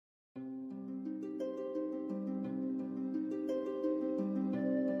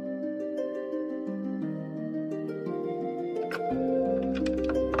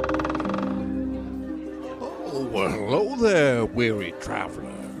Hello there, weary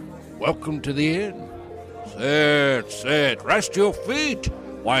traveler. Welcome to the inn. Sit, rest your feet.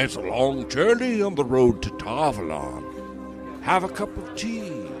 Why, it's a long journey on the road to Tarvalon. Have a cup of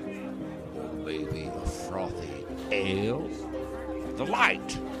tea, or maybe a frothy ale. The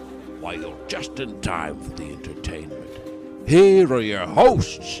light. Why, you're just in time for the entertainment. Here are your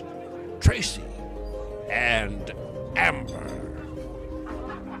hosts, Tracy and Amber.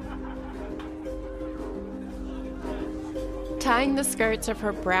 Tying the skirts of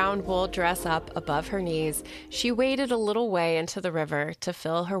her brown wool dress up above her knees, she waded a little way into the river to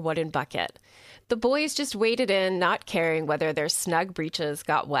fill her wooden bucket. The boys just waded in, not caring whether their snug breeches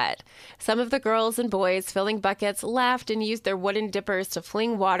got wet. Some of the girls and boys filling buckets laughed and used their wooden dippers to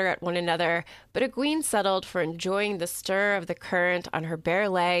fling water at one another, but Egwene settled for enjoying the stir of the current on her bare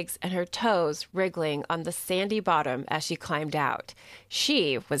legs and her toes wriggling on the sandy bottom as she climbed out.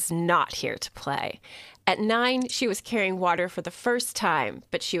 She was not here to play. At 9, she was carrying water for the first time,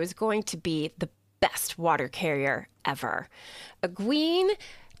 but she was going to be the best water carrier ever. Egwene,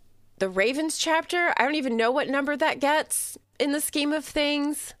 the Ravens chapter, I don't even know what number that gets in the scheme of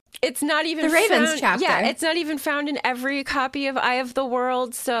things. It's not even the Ravens chapter. Yeah, it's not even found in every copy of Eye of the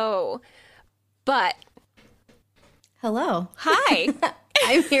World, so... But... Hello. Hi.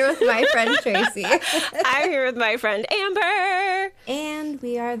 I'm here with my friend Tracy. I'm here with my friend Amber. And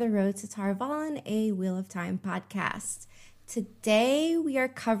we are the Road to Tarvalon, a Wheel of Time podcast. Today we are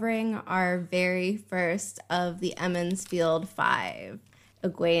covering our very first of the Emond's Field 5,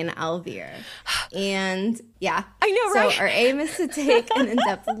 Egwene Alvear. And yeah, I know, right? So our aim is to take an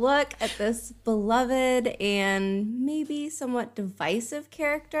in-depth look at this beloved and maybe somewhat divisive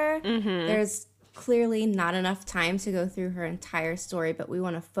character. Mm-hmm. There's clearly not enough time to go through her entire story, but we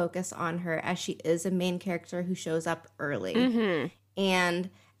want to focus on her as she is a main character who shows up early. Mm-hmm. And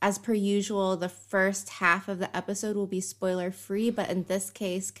as per usual, the first half of the episode will be spoiler free, but in this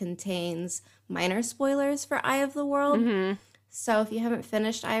case contains minor spoilers for Eye of the World. Mm-hmm. So if you haven't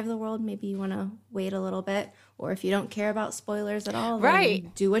finished Eye of the World, maybe you want to wait a little bit. Or if you don't care about spoilers at all,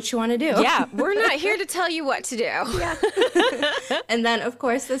 then do what you want to do. Yeah, we're not here to tell you what to do. Yeah. And then, of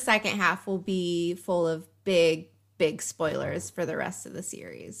course, the second half will be full of big spoilers for the rest of the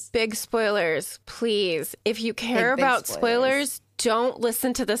series. Big spoilers, please. If you care Big about spoilers. don't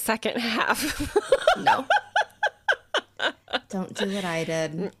listen to the second half. No. Don't do what I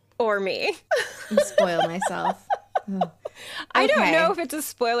did. Or me. And spoil myself. Oh. I don't Okay. know if it's a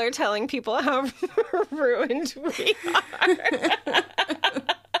spoiler telling people how ruined we are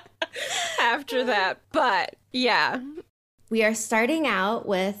after that, but yeah. We are starting out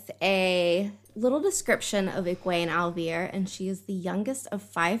with a little description of Egwene Alvear, and she is the youngest of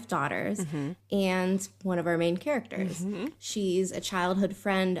 5 daughters and one of our main characters. She's a childhood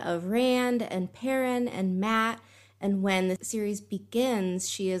friend of Rand and Perrin and Mat, and when the series begins,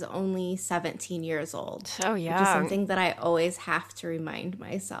 she is only 17 years old. Oh, yeah. Which is something that I always have to remind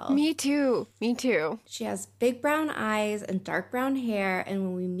myself. Me too. She has big brown eyes and dark brown hair, and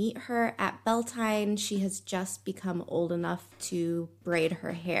when we meet her at Beltane, she has just become old enough to braid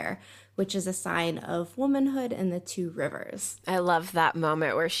her hair, which is a sign of womanhood in the 2 rivers. I love that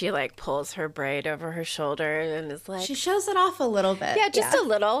moment where she like pulls her braid over her shoulder and is like... She shows it off a little bit. Yeah, just a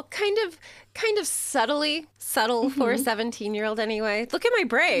little. Kind of subtle for a 17-year-old anyway. Look at my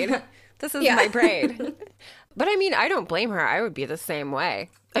braid. This is my braid. But I mean, I don't blame her. I would be the same way.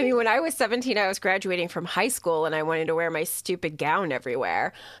 I mean, when I was 17, I was graduating from high school and I wanted to wear my stupid gown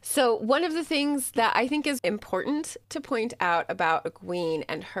everywhere. So one of the things that I think is important to point out about Egwene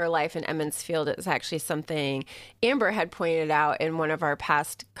and her life in Emond's Field is actually something Amber had pointed out in one of our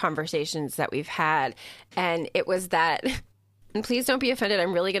past conversations that we've had. And it was that... And please don't be offended.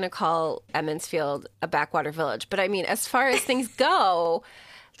 I'm really going to call Emond's Field a backwater village. But I mean, as far as things go,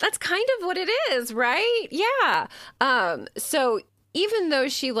 that's kind of what it is, right? Yeah. So even though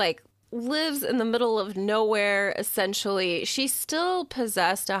she like lives in the middle of nowhere, essentially, she still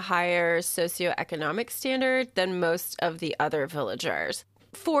possessed a higher socioeconomic standard than most of the other villagers.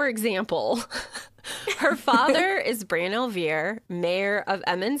 For example, her father is Bran Alvear, mayor of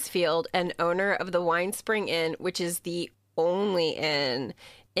Emond's Field and owner of the Wine Spring Inn, which is the only inn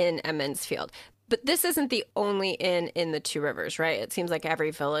in Emond's Field. But this isn't the only inn in the 2 rivers, right? It seems like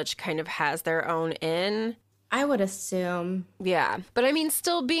every village kind of has their own inn. I would assume. Yeah. But I mean,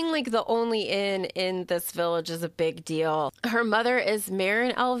 still being like the only inn in this village is a big deal. Her mother is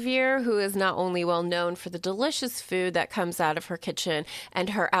Meryn Alvear, who is not only well known for the delicious food that comes out of her kitchen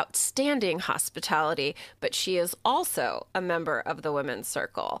and her outstanding hospitality, but she is also a member of the Women's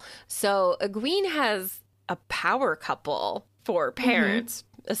Circle. So Egwene has a power couple for parents,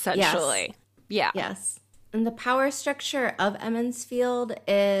 essentially. Yes. Yeah. Yes. And the power structure of Emmons Field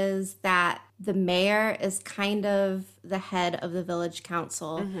is that the mayor is kind of the head of the village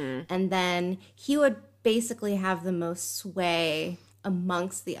council. And then he would basically have the most sway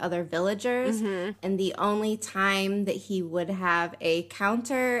amongst the other villagers. And the only time that he would have a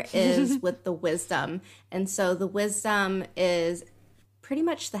counter is with the wisdom. And so the wisdom is pretty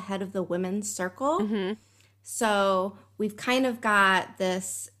much the head of the women's circle. So we've kind of got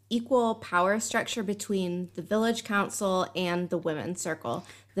this equal power structure between the village council and the women's circle.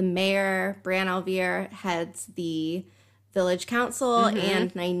 The mayor, Bran Alvier, heads the village council,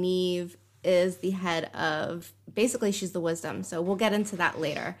 and Nynaeve is the head of, basically she's the wisdom. So we'll get into that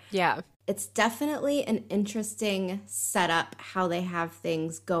later. Yeah. It's definitely an interesting setup how they have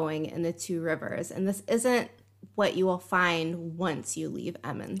things going in the Two Rivers. And this isn't what you will find once you leave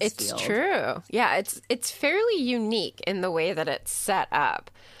Emmons Field. It's true. Yeah, it's fairly unique in the way that it's set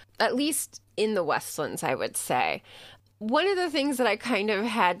up, at least in the Westlands, I would say. One of the things that I kind of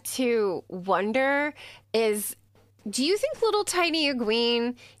had to wonder is, do you think little tiny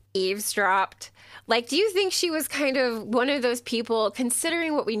Egwene eavesdropped? Like, do you think she was kind of one of those people,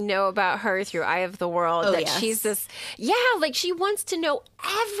 considering what we know about her through Eye of the World, that she's this, like she wants to know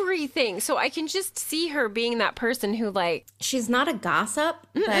everything. So I can just see her being that person who, like, she's not a gossip,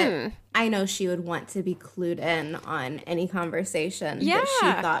 but I know she would want to be clued in on any conversation that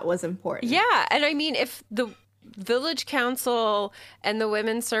she thought was important. Yeah. And I mean, if the village council and the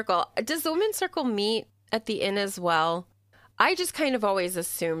women's circle, does the women's circle meet at the inn as well? I just kind of always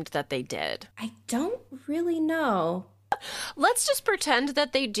assumed that they did. I don't really know. Let's just pretend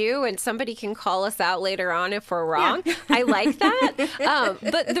that they do, and somebody can call us out later on if we're wrong. Yeah. I like that.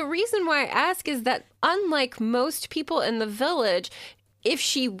 But the reason why I ask is that unlike most people in the village, if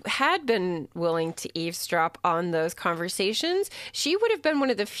she had been willing to eavesdrop on those conversations, she would have been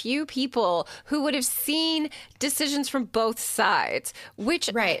one of the few people who would have seen decisions from both sides, which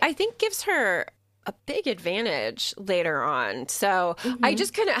I think gives her a big advantage later on. So I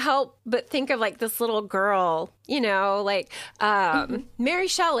just couldn't help but think of like this little girl, you know, like Mary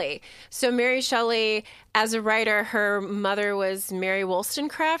Shelley. So Mary Shelley, as a writer, her mother was Mary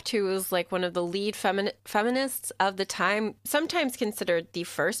Wollstonecraft, who was like one of the lead feminists of the time, sometimes considered the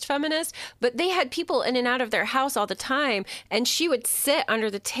first feminist, but they had people in and out of their house all the time. And she would sit under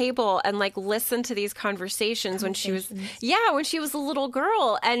the table and like listen to these conversations when she was a little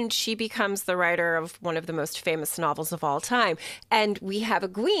girl. And she becomes the writer of one of the most famous novels of all time. And we have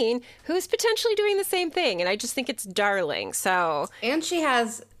Egwene who is potentially doing the same thing. And I just think it's darling. So, and she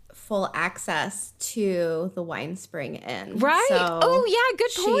has full access to the Wine Spring Inn. Right. So oh, yeah.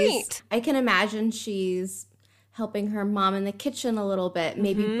 Good point. I can imagine she's helping her mom in the kitchen a little bit,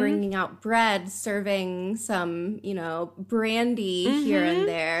 maybe bringing out bread, serving some, you know, brandy here and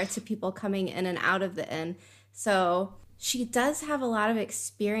there to people coming in and out of the inn. So she does have a lot of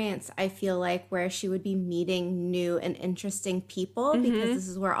experience, I feel like, where she would be meeting new and interesting people because this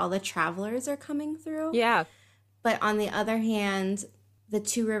is where all the travelers are coming through. Yeah. But on the other hand, the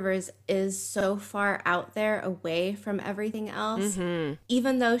Two Rivers is so far out there away from everything else.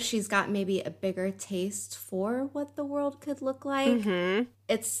 Even though she's got maybe a bigger taste for what the world could look like,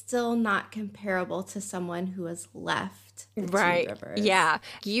 it's still not comparable to someone who has left the Two Rivers. Yeah.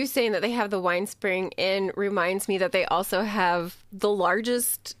 You saying that they have the Wine Spring Inn reminds me that they also have the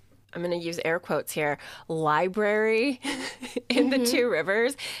largest, I'm going to use air quotes here, library in the Two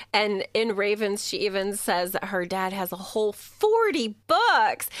Rivers. And in Ravens, she even says that her dad has a whole 40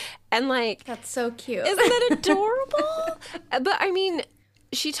 books. And like, that's so cute. Isn't that adorable? But I mean,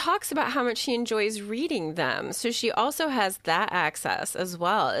 she talks about how much she enjoys reading them. So she also has that access as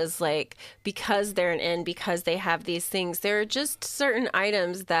well, as like, because they're an inn, because they have these things, there are just certain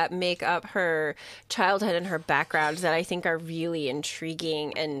items that make up her childhood and her background that I think are really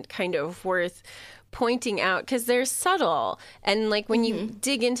intriguing and kind of worth pointing out because they're subtle. And like when you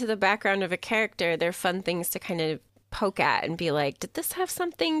dig into the background of a character, they're fun things to kind of poke at and be like, did this have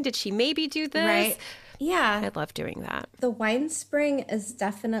something? Did she maybe do this? Right. Yeah. I love doing that. The Wine Spring is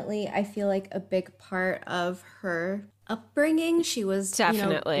definitely, I feel like, a big part of her upbringing. She was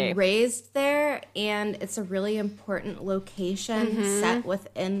definitely raised there, and it's a really important location set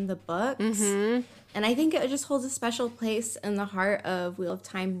within the books. And I think it just holds a special place in the heart of Wheel of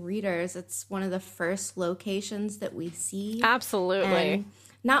Time readers. It's one of the first locations that we see. Absolutely. And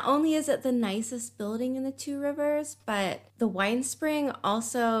not only is it the nicest building in the Two Rivers, but the Wine Spring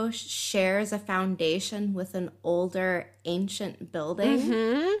also shares a foundation with an older, ancient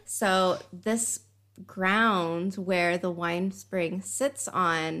building. So this ground where the Wine Spring sits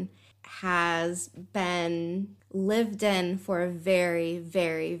on has been lived in for a very,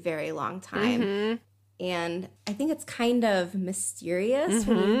 very, very long time. And I think it's kind of mysterious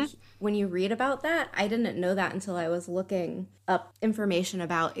when you read about that. I didn't know that until I was looking up information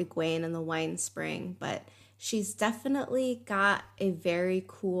about Egwene and the Wine Spring, but she's definitely got a very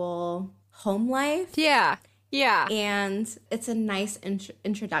cool home life. Yeah. Yeah. And it's a nice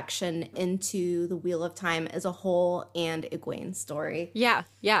introduction into the Wheel of Time as a whole and Egwene's story. Yeah,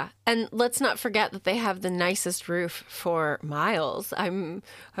 yeah. And let's not forget that they have the nicest roof for miles. I'm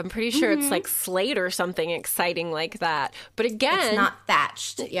pretty sure it's like slate or something exciting like that. But again, it's not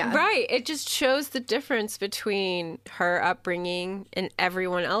thatched. Yeah. Right. It just shows the difference between her upbringing and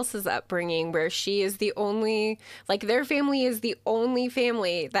everyone else's upbringing, where she is the only, like their family is the only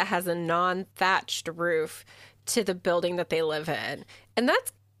family that has a non-thatched roof to the building that they live in. And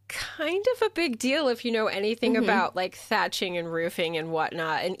that's kind of a big deal if you know anything about like thatching and roofing and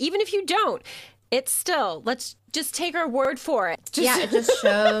whatnot. And even if you don't, it's still, let's just take our word for it.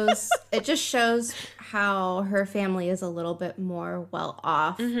 It just shows how her family is a little bit more well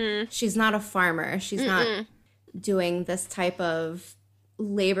off. She's not a farmer. She's not doing this type of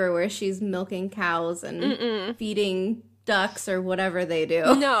labor where she's milking cows and feeding ducks or whatever they do.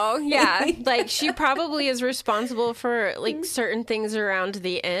 No, yeah. Like she probably is responsible for like certain things around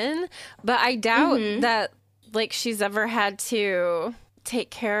the inn, but I doubt that like she's ever had to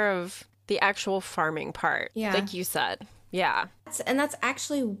take care of the actual farming part, like you said. Yeah. And that's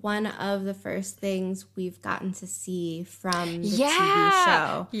actually one of the first things we've gotten to see from the TV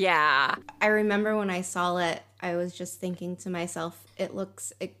show. Yeah. I remember when I saw it, I was just thinking to myself, it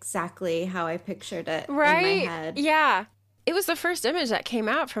looks exactly how I pictured it in my head. Yeah. It was the first image that came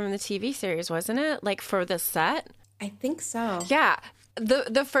out from the TV series, wasn't it? Like for the set? I think so. Yeah.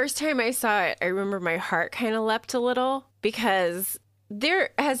 The first time I saw it, I remember my heart kind of leapt a little because there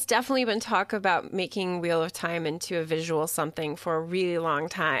has definitely been talk about making Wheel of Time into a visual something for a really long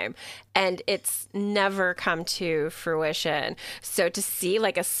time, and it's never come to fruition. So to see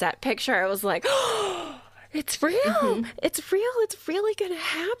like a set picture, I was like, oh, it's real. It's real. It's really going to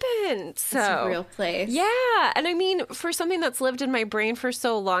happen. So it's a real place. Yeah. And I mean, for something that's lived in my brain for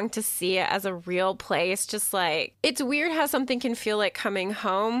so long, to see it as a real place, just like, it's weird how something can feel like coming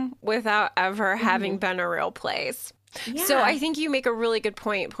home without ever having been a real place. Yeah. So I think you make a really good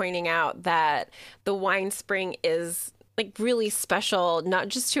point pointing out that the Wine Spring is like really special, not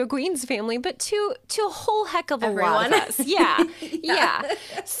just to Egwene's family, but to a whole heck of a lot of us. Yeah. Yeah.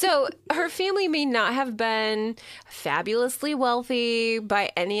 So her family may not have been fabulously wealthy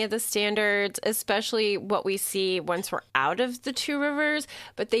by any of the standards, especially what we see once we're out of the Two Rivers,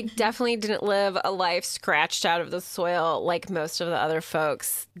 but they definitely didn't live a life scratched out of the soil like most of the other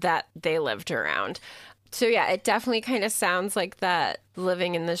folks that they lived around. So yeah, it definitely kind of sounds like that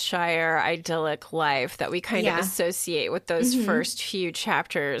living in the Shire idyllic life that we kind of associate with those first few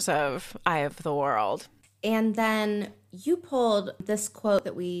chapters of Eye of the World. And then you pulled this quote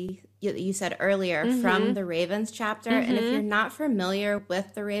that you said earlier from the Ravens chapter. And if you're not familiar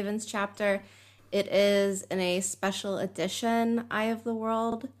with the Ravens chapter, it is in a special edition Eye of the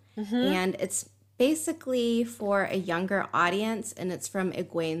World. And it's basically for a younger audience, and it's from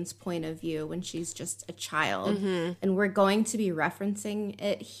Egwene's point of view when she's just a child. And we're going to be referencing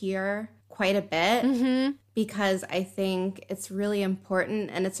it here quite a bit because I think it's really important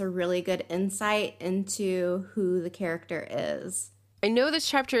and it's a really good insight into who the character is. I know this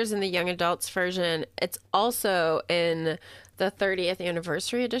chapter is in the young adults version. It's also in the 30th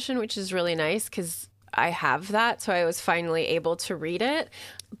anniversary edition, which is really nice because I have that, so I was finally able to read it.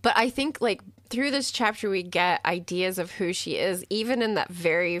 But I think like through this chapter, we get ideas of who she is, even in that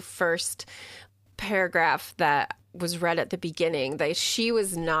very first paragraph that was read at the beginning, that she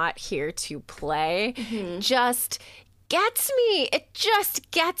was not here to play, just gets me. It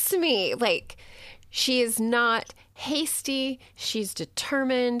just gets me. Like, she is not hasty. She's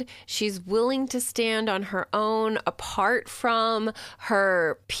determined. She's willing to stand on her own apart from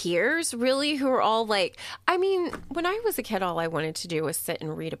her peers, really, who are all like, I mean, when I was a kid, all I wanted to do was sit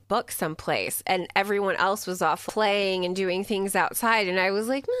and read a book someplace, and everyone else was off playing and doing things outside. And I was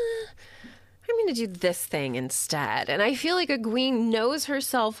like, I'm going to do this thing instead. And I feel like Egwene knows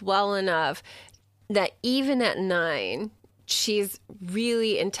herself well enough that even at 9, she's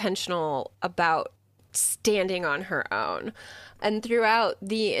really intentional about standing on her own. And throughout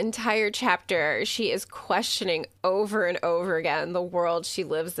the entire chapter, she is questioning over and over again the world she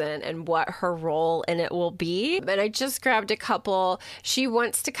lives in and what her role in it will be. And I just grabbed a couple. She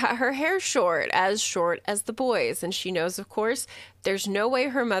wants to cut her hair short as the boys. And she knows, of course, there's no way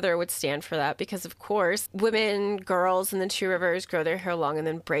her mother would stand for that because, of course, women, girls in the Two Rivers grow their hair long and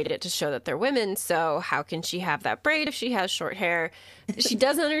then braid it to show that they're women. So how can she have that braid if she has short hair? She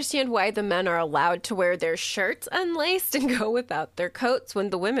doesn't understand why the men are allowed to wear their shirts unlaced and go without their coats when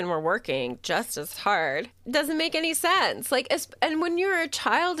the women were working just as hard. It doesn't make any sense. And when you're a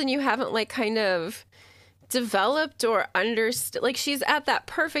child and you haven't kind of developed or understood, she's at that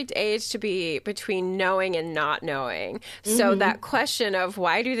perfect age to be between knowing and not knowing. So that question of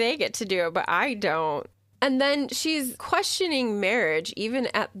why do they get to do it but I don't. And then she's questioning marriage even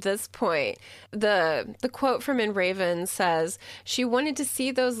at this point. The quote from In Raven says, she wanted to see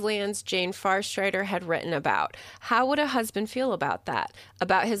those lands Jane Farstrider had written about. How would a husband feel about that?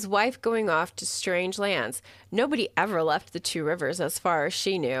 About his wife going off to strange lands. Nobody ever left the Two Rivers as far as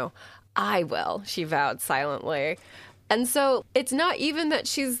she knew. I will, she vowed silently. And so it's not even that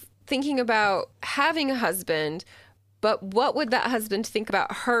she's thinking about having a husband, but what would that husband think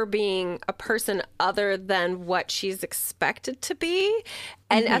about her being a person other than what she's expected to be?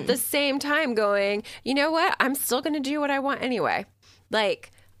 And at the same time going, you know what? I'm still going to do what I want anyway.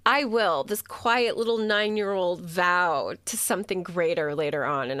 I will, this quiet little 9-year-old vow to something greater later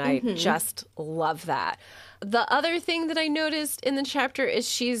on. And I just love that. The other thing that I noticed in the chapter is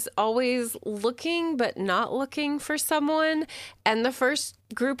she's always looking but not looking for someone. And the first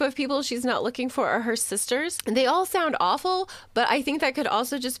group of people she's not looking for are her sisters. And they all sound awful, but I think that could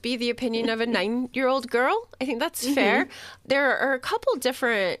also just be the opinion of a 9-year-old girl. I think that's fair. There are a couple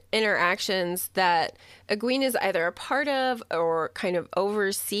different interactions that Egwene is either a part of or kind of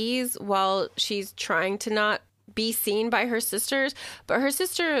oversees while she's trying to not be seen by her sisters. But her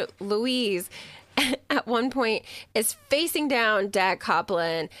sister Louise at one point is facing down Dag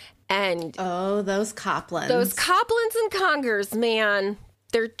Coplin and those Coplins. Those Coplins and Congers, man.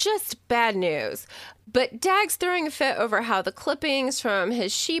 They're just bad news. But Dag's throwing a fit over how the clippings from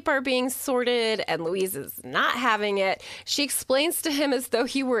his sheep are being sorted, and Louise is not having it. She explains to him as though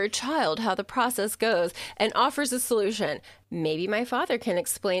he were a child how the process goes and offers a solution. Maybe my father can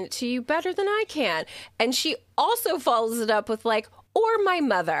explain it to you better than I can. And she also follows it up with or my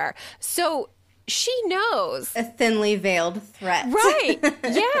mother. So she knows. A thinly veiled threat. Right.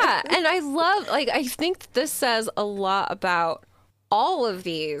 Yeah. And I love, I think this says a lot about all of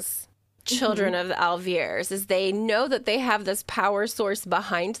these children of the Alviers, is they know that they have this power source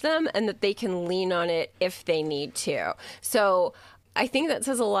behind them and that they can lean on it if they need to. So I think that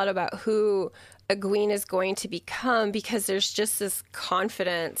says a lot about who Egwene is going to become, because there's just this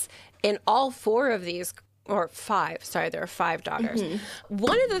confidence in all four of these, or five, sorry, there are 5 daughters.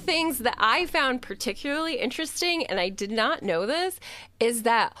 One of the things that I found particularly interesting, and I did not know this, is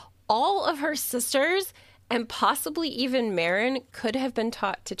that all of her sisters and possibly even Meryn could have been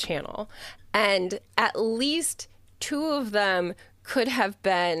taught to channel. And at least 2 of them could have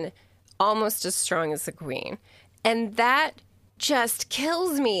been almost as strong as Egwene. And that just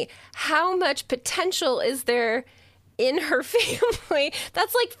kills me. How much potential is there in her family?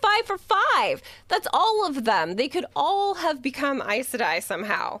 That's 5 for 5. That's all of them. They could all have become Aes Sedai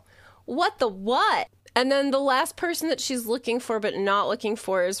somehow. What the what? And then the last person that she's looking for but not looking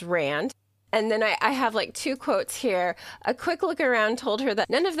for is Rand. And then I have 2 quotes here. A quick look around told her that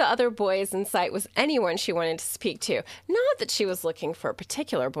none of the other boys in sight was anyone she wanted to speak to. Not that she was looking for a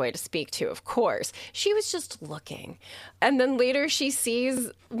particular boy to speak to, of course. She was just looking. And then later she sees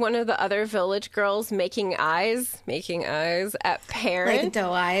one of the other village girls making eyes at Perrin. Like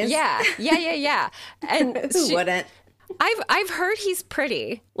doe eyes? Yeah. And who wouldn't? I've heard he's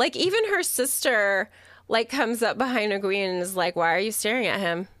pretty. Even her sister comes up behind Egwene and is like, why are you staring at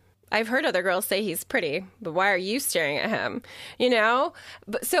him? I've heard other girls say he's pretty, but why are you staring at him?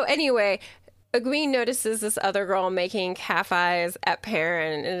 But so anyway, Egwene notices this other girl making calf eyes at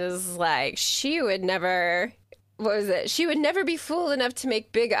Perrin, and it is she would never, she would never be fool enough to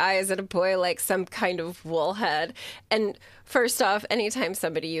make big eyes at a boy like some kind of woolhead. And first off, anytime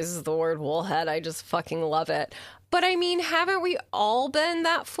somebody uses the word woolhead, I just fucking love it. But I mean, haven't we all been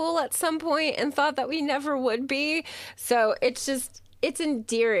that fool at some point and thought that we never would be? So it's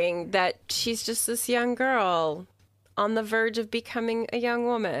endearing that she's just this young girl on the verge of becoming a young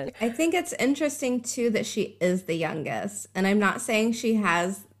woman. I think it's interesting, too, that she is the youngest. And I'm not saying she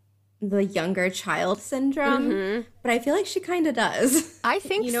has the younger child syndrome, but I feel like she kind of does. I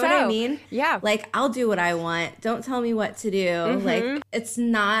think so. You know what I mean? Yeah. I'll do what I want. Don't tell me what to do. It's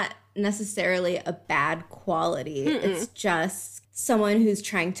not necessarily a bad quality. It's just someone who's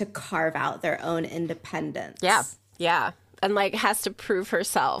trying to carve out their own independence. Yeah. Yeah. And like has to prove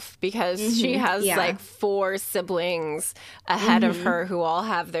herself because she has like 4 siblings ahead of her who all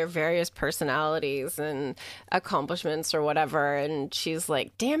have their various personalities and accomplishments or whatever. And she's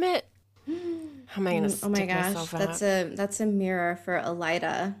like, damn it. How am I going to stick myself out? That's a mirror for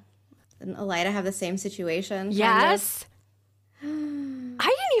Elida. Didn't Elida have the same situation? Yes. I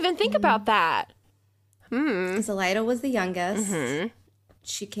didn't even think about that. Because Elida was the youngest.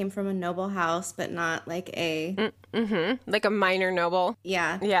 She came from a noble house, but not like a... Like a minor noble.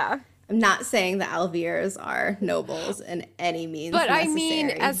 Yeah. Yeah. I'm not saying the Alviers are nobles in any means But necessary, I mean,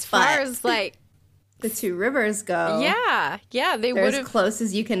 as far as like... the 2 rivers go... Yeah. Yeah, they they're would as close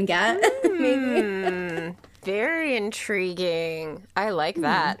as you can get, maybe. Very intriguing. I like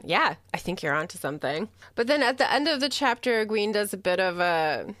that. Yeah, I think you're onto something. But then at the end of the chapter, Egwene does a bit of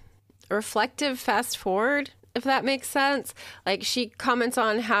a reflective fast forward, if that makes sense. Like, she comments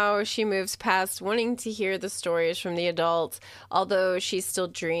on how she moves past wanting to hear the stories from the adults, although she still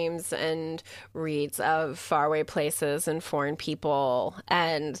dreams and reads of faraway places and foreign people.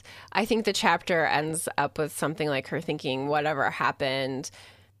 And I think the chapter ends up with something like her thinking whatever happened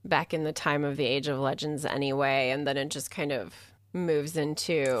back in the time of the Age of Legends anyway, and then it just kind of moves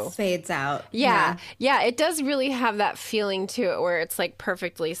into... fades out. Yeah, it does really have that feeling to it where it's like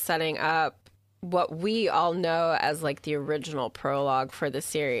perfectly setting up what we all know as like the original prologue for the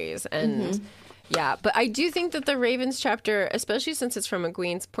series. And yeah, but I do think that the Ravens chapter, especially since it's from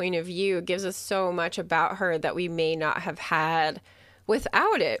Egwene's point of view, gives us so much about her that we may not have had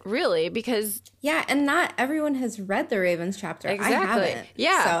without it, really, because... Yeah, and not everyone has read the Ravens chapter. Exactly. I haven't.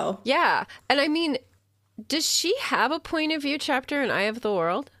 Yeah. So. Yeah. And I mean, does she have a point of view chapter in Eye of the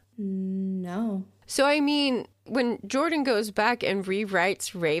World? No. So, I mean, when Jordan goes back and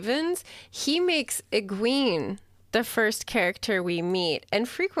rewrites Ravens, he makes Egwene the first character we meet. And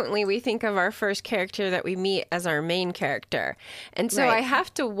frequently we think of our first character that we meet as our main character. And so I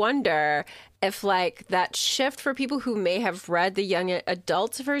have to wonder if like that shift for people who may have read the young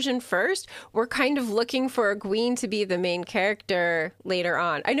adults version first, we're kind of looking for Egwene to be the main character later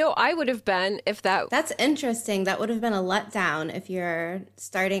on. I know I would have been if that... That's interesting. That would have been a letdown if you're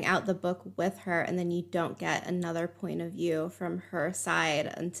starting out the book with her and then you don't get another point of view from her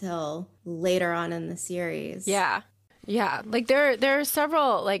side until later on in the series. Yeah. Yeah. Like there are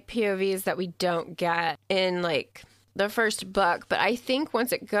several like POVs that we don't get in like the first book, but I think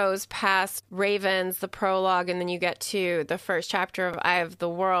once it goes past Ravens, the prologue, and then you get to the first chapter of Eye of the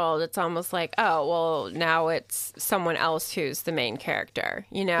World, it's almost like, oh, well, now it's someone else who's the main character,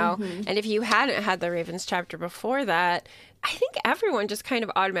 you know? And if you hadn't had the Ravens chapter before that, I think everyone just kind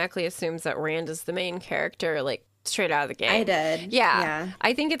of automatically assumes that Rand is the main character, like straight out of the gate. I did. Yeah.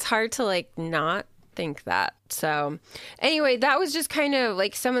 I think it's hard to like not think that. So anyway, that was just kind of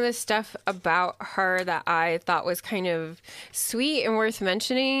like some of the stuff about her that I thought was kind of sweet and worth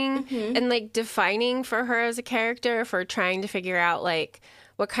mentioning and like defining for her as a character, for trying to figure out like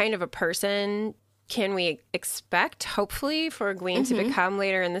what kind of a person can we expect, hopefully, for Egwene to become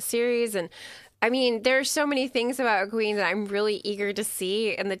later in the series. And I mean, there are so many things about Egwene that I'm really eager to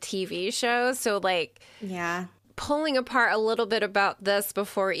see in the TV show. So like, yeah, pulling apart a little bit about this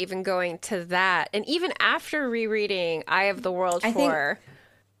before even going to that, and even after rereading Eye of the World for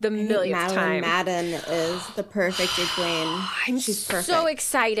the millionth time. Madden is the perfect Egwene. She's perfect. So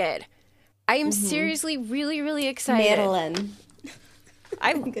excited. I am seriously really, really excited. Madeline.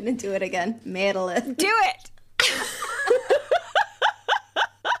 I'm going to do it again. Madeline. Do it!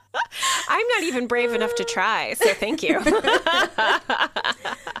 I'm not even brave enough to try, so thank you.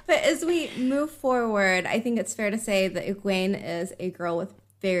 But as we move forward, I think it's fair to say that Egwene is a girl with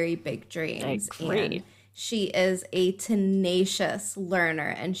very big dreams. I agree. And she is a tenacious learner,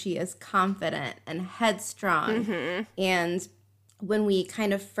 and she is confident and headstrong. And when we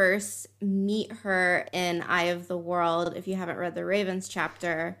kind of first meet her in Eye of the World, if you haven't read the Ravens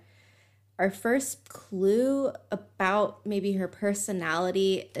chapter, our first clue about maybe her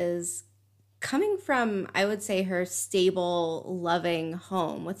personality is coming from, I would say, her stable, loving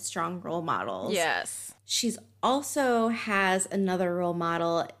home with strong role models. Yes. She's also has another role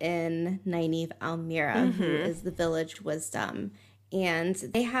model in Nynaeve Almira, who is the village wisdom. And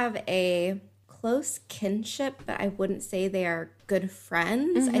they have a close kinship, but I wouldn't say they are good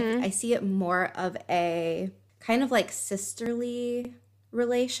friends. I see it more of a kind of like sisterly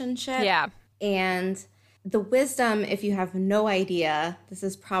relationship. Yeah. And the wisdom, if you have no idea, this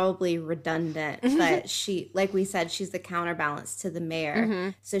is probably redundant, but she, like we said, she's the counterbalance to the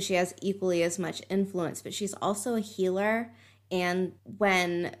mayor. So she has equally as much influence, but she's also a healer. And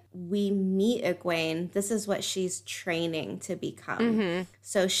when we meet Egwene, this is what she's training to become.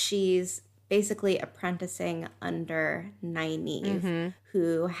 So she's basically apprenticing under Nynaeve,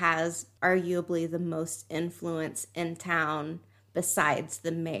 who has arguably the most influence in town besides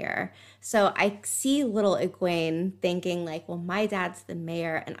the mayor. So I see little Egwene thinking like, well, my dad's the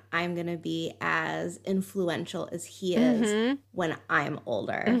mayor and I'm going to be as influential as he is when I'm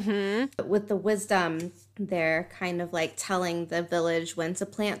older. But with the wisdom, they're kind of like telling the village when to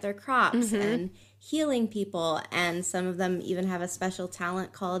plant their crops and healing people. And some of them even have a special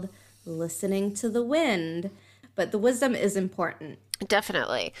talent called listening to the wind. But the wisdom is important.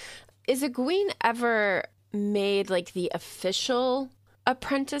 Definitely. Is Egwene ever made like the official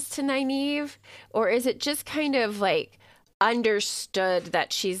apprentice to Nynaeve, or is it just kind of like understood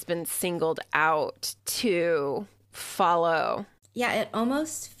that she's been singled out to follow? Yeah, it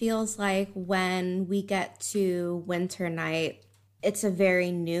almost feels like when we get to Winter Night, it's a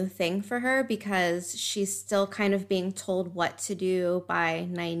very new thing for her because she's still kind of being told what to do by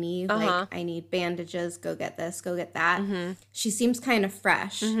Nynaeve. Like, I need bandages, go get this, go get that. She seems kind of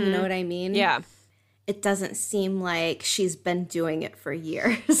fresh, you know what I mean? Yeah. It doesn't seem like she's been doing it for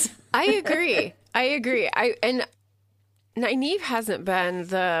years. I agree. And Nynaeve hasn't been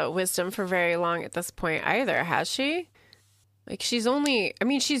the wisdom for very long at this point either, has she? Like she's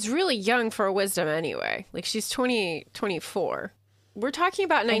really young for a wisdom anyway. Like she's 24. We're talking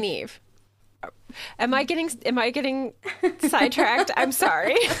about Nynaeve. Am I getting sidetracked? I'm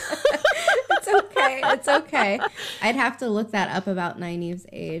sorry. It's okay. I'd have to look that up about Nynaeve's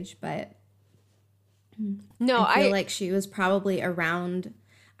age, but no, I feel like she was probably around,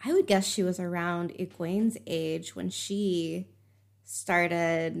 I would guess she was around Egwene's age when she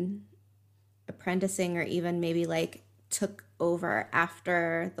started apprenticing, or even maybe like took over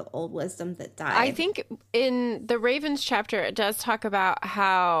after the old wisdom that died. I think in the Ravens chapter, it does talk about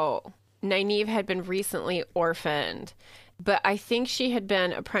how Nynaeve had been recently orphaned, but I think she had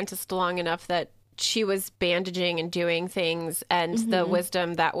been apprenticed long enough that she was bandaging and doing things, and the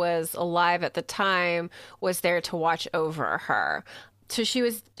wisdom that was alive at the time was there to watch over her. So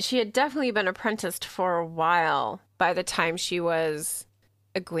she had definitely been apprenticed for a while by the time she was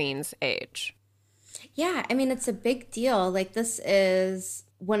Egwene's age. Yeah, I mean, it's a big deal. Like, this is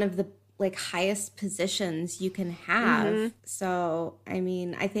one of the like highest positions you can have. So, I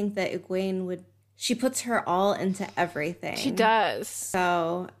mean, I think that Egwene she puts her all into everything. She does.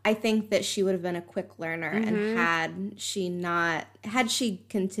 So I think that she would have been a quick learner, and had she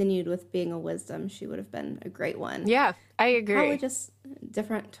continued with being a wisdom, she would have been a great one. Yeah, I agree. Probably just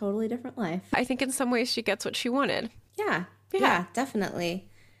totally different life. I think in some ways she gets what she wanted. Yeah, definitely.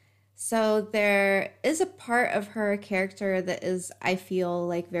 So there is a part of her character that is, I feel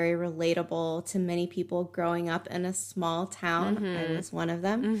like, very relatable to many people growing up in a small town. I was one of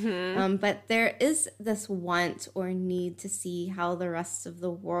them. But there is this want or need to see how the rest of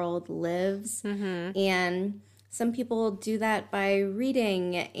the world lives. And some people do that by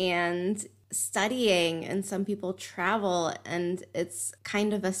reading and studying, and some people travel. And it's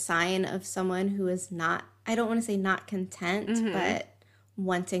kind of a sign of someone who is not, I don't want to say not content, but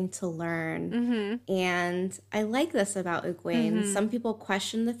wanting to learn. And I like this about Egwene. Some people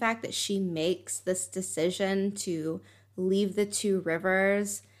question the fact that she makes this decision to leave the two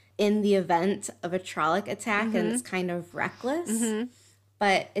rivers in the event of a Trolloc attack, and it's kind of reckless.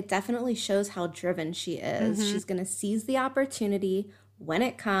 But it definitely shows how driven she is. She's going to seize the opportunity when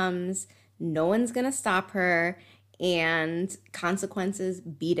it comes. No one's going to stop her, and consequences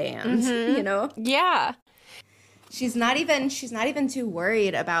be damned, you know? Yeah. She's not even too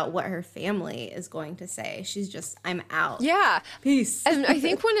worried about what her family is going to say. She's just, I'm out. Yeah. Peace. And I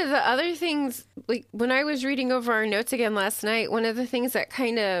think one of the other things, like when I was reading over our notes again last night, one of the things that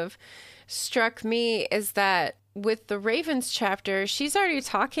kind of struck me is that with the Ravens chapter, she's already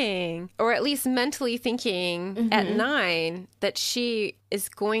talking, or at least mentally thinking at 9 that she is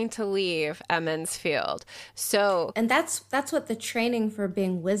going to leave Emond's Field. So, and that's what the training for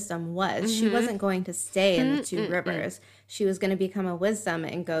being wisdom was. She wasn't going to stay in the two rivers. She was going to become a wisdom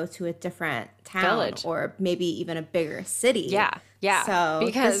and go to a different town, village, or maybe even a bigger city. Yeah. So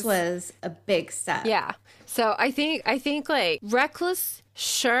this was a big step. Yeah. So I think like reckless,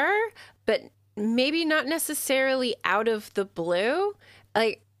 sure, but maybe not necessarily out of the blue.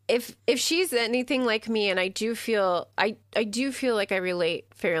 Like if she's anything like me, and I do feel like I relate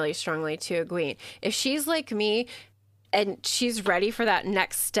fairly strongly to Egwene. If she's like me and she's ready for that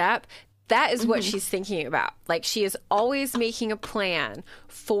next step, That is what she's thinking about. Like, she is always making a plan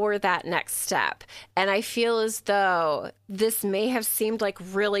for that next step. And I feel as though this may have seemed like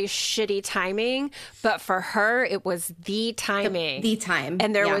really shitty timing, but for her, it was the timing. The time.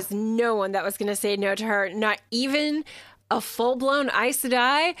 And there was no one that was going to say no to her, not even a full-blown Aes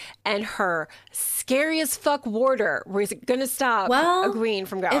Sedai, and her scary as fuck warder was going to stop Egwene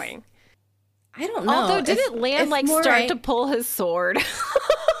from going. I don't know. Although, didn't Lan start to pull his sword?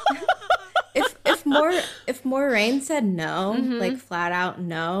 If Moiraine said no, like flat out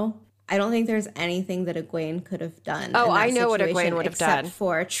no, I don't think there's anything that Egwene could have done. Oh, I know what Egwene would have done. Except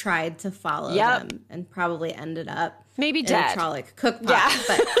for tried to follow them and probably ended up maybe dead. In a Trolloc cookpot. Yeah.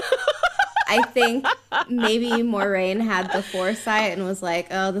 But I think maybe Moiraine had the foresight and was like,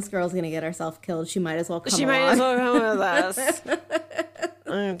 oh, this girl's going to get herself killed. She might as well come along. She might as well come with us.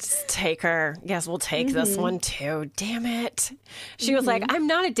 Just take her. Yes, we'll take this one too. Damn it. She was like, I'm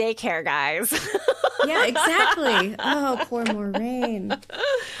not a daycare, guys. Yeah, exactly. Oh, poor Moiraine.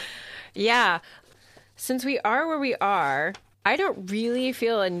 Yeah. Since we are where we are, I don't really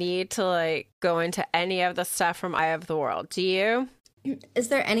feel a need to like go into any of the stuff from Eye of the World. Do you? Is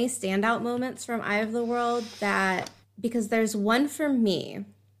there any standout moments from Eye of the World because there's one for me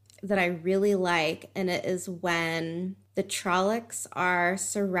that I really like, and it is when the Trollocs are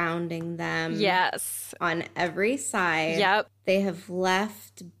surrounding them. Yes. On every side. Yep. They have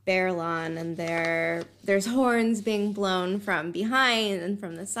left Baerlon, and there's horns being blown from behind and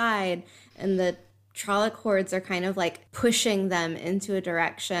from the side, and the Trolloc hordes are kind of like pushing them into a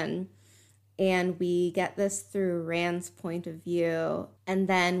direction. And we get this through Rand's point of view. And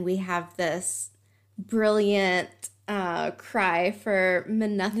then we have this brilliant cry for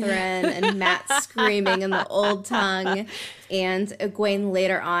Manetheren and Mat screaming in the old tongue. And Egwene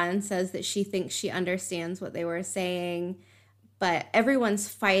later on says that she thinks she understands what they were saying. But everyone's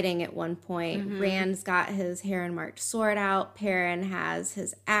fighting at one point. Rand's got his Heron-marked sword out. Perrin has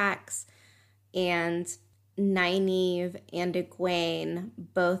his axe. And Nynaeve and Egwene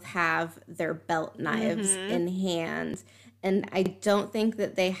both have their belt knives in hand. And I don't think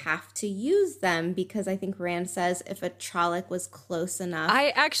that they have to use them because I think Rand says if a Trolloc was close enough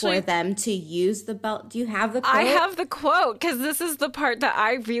for them to use the belt. Do you have the quote? I have the quote because this is the part that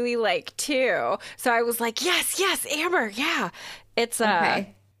I really like too. So I was like, yes, Amber, yeah. It's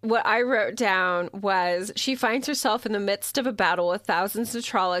okay. What I wrote down was she finds herself in the midst of a battle with thousands of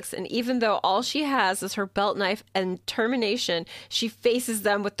Trollocs, and even though all she has is her belt knife and determination, she faces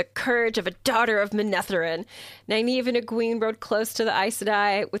them with the courage of a daughter of Manetheren. Nynaeve and Egwene rode close to the Aes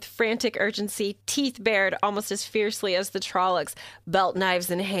Sedai with frantic urgency, teeth bared almost as fiercely as the Trollocs, belt knives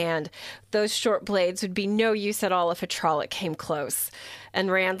in hand. Those short blades would be no use at all if a Trolloc came close.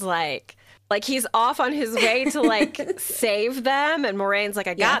 And Rand's like he's off on his way to like save them, and Moraine's like,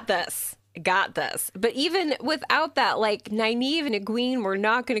 I got this. But even without that, like Nynaeve and Egwene were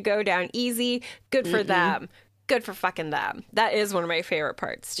not going to go down easy. Good for them. Good for fucking them. That is one of my favorite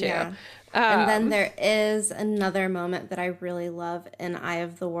parts too. Yeah. And then there is another moment that I really love in Eye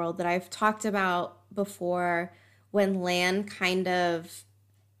of the World that I've talked about before, when Lan kind of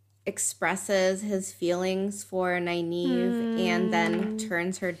expresses his feelings for Nynaeve and then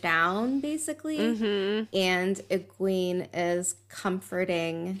turns her down, basically. And Egwene is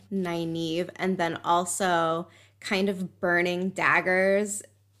comforting Nynaeve and then also kind of burning daggers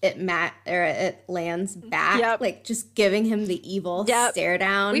at Lan's back, like just giving him the evil stare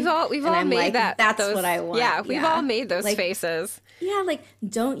down. We've all made like, that. That's what I want. Yeah, we've all made those like, faces. Yeah, like,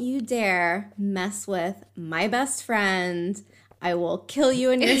 don't you dare mess with my best friend. I will kill you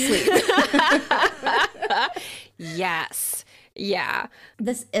in your sleep. Yes. Yeah.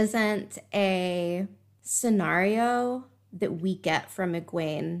 This isn't a scenario that we get from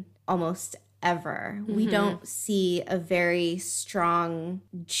Egwene almost ever. We don't see a very strong,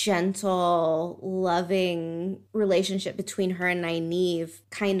 gentle, loving relationship between her and Nynaeve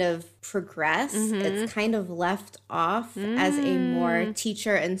kind of progress. It's kind of left off as a more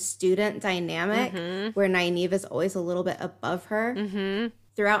teacher and student dynamic where Nynaeve is always a little bit above her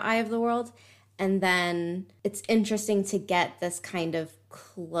throughout Eye of the World. And then it's interesting to get this kind of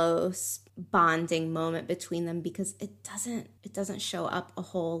close bonding moment between them because it doesn't show up a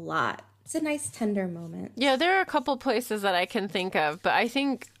whole lot. It's a nice tender moment. Yeah, there are a couple places that I can think of, but I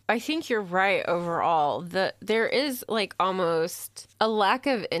think you're right overall. There is like almost a lack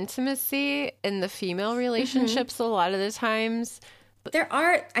of intimacy in the female relationships a lot of the times. There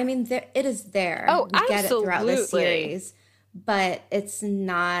are, it is there. Oh, we get absolutely. it throughout the series, but it's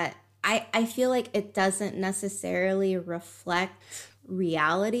not, I feel like it doesn't necessarily reflect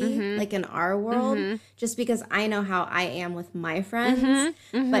reality, like in our world, just because I know how I am with my friends.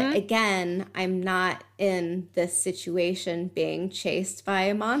 But again, I'm not in this situation being chased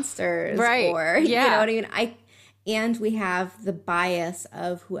by monsters, or you know what I mean? And we have the bias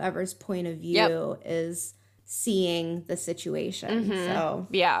of whoever's point of view is seeing the situation. So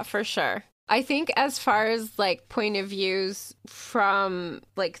yeah, for sure. I think as far as like point of views from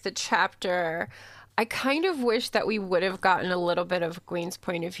like the chapter, I kind of wish that we would have gotten a little bit of Egwene's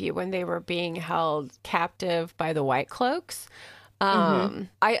point of view when they were being held captive by the White Cloaks.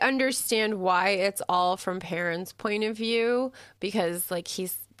 I understand why it's all from Perrin's point of view, because like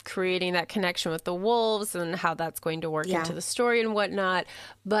he's creating that connection with the wolves and how that's going to work into the story and whatnot.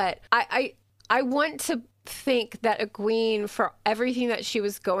 But I want to think that Egwene, for everything that she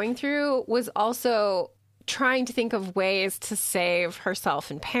was going through, was also trying to think of ways to save herself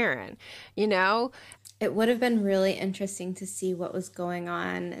and Perrin, you know? It would have been really interesting to see what was going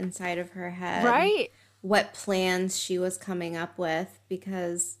on inside of her head. Right. What plans she was coming up with,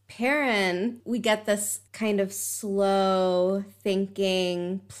 because Perrin, we get this kind of slow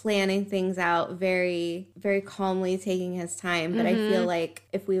thinking, planning things out, very, very calmly taking his time. But I feel like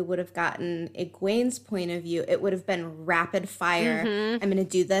if we would have gotten Egwene's point of view, it would have been rapid fire. I'm going to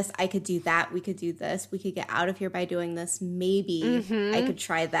do this. I could do that. We could do this. We could get out of here by doing this. Maybe I could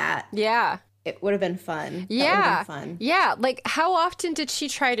try that. Yeah. It would have been fun. Yeah. That would have been fun. Yeah. Like, how often did she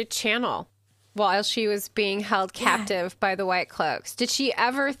try to channel while she was being held captive by the White Cloaks? Did she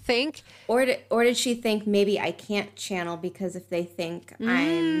ever think... Or did she think, maybe I can't channel because if they think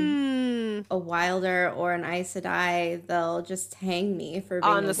I'm a Wilder or an Aes Sedai, they'll just hang me for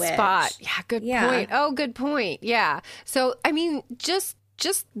being on the spot. Yeah, good point. Oh, good point. Yeah. So, I mean, just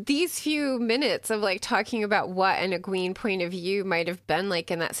these few minutes of like talking about what an Egwene point of view might have been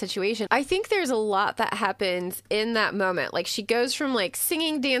like in that situation. I think there's a lot that happens in that moment. Like she goes from like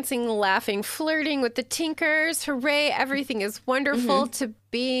singing, dancing, laughing, flirting with the Tinkers, hooray, everything is wonderful, to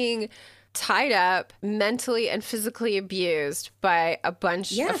being tied up, mentally and physically abused by a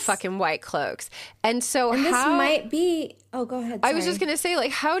bunch of fucking White Cloaks. And so this might be... Oh, go ahead. Sorry. I was just going to say,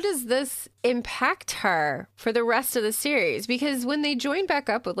 like, how does this impact her for the rest of the series? Because when they join back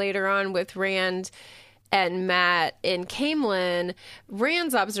up later on with Rand and Mat in Caemlyn,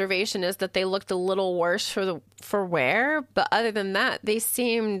 Rand's observation is that they looked a little worse for wear, but other than that, they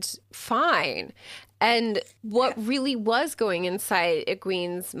seemed fine. And what really was going inside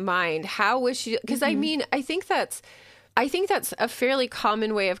Egwene's mind? How was she? Because I mean, I think that's a fairly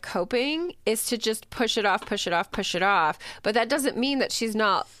common way of coping, is to just push it off. But that doesn't mean that she's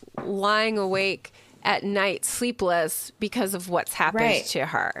not lying awake at night, sleepless, because of what's happened to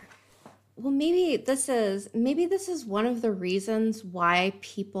her. Well, maybe this is one of the reasons why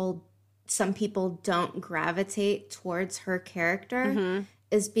some people don't gravitate towards her character.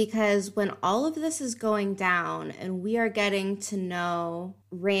 Is because when all of this is going down and we are getting to know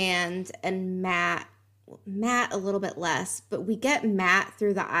Rand and Mat a little bit less, but we get Mat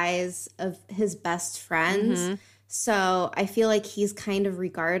through the eyes of his best friends. So I feel like he's kind of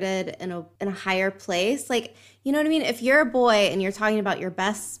regarded in a higher place. Like, you know what I mean? If you're a boy and you're talking about your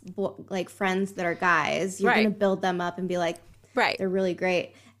best friends that are guys, you're going to build them up and be like, they're really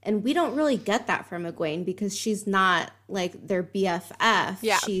great. And we don't really get that from Egwene because she's not like their BFF.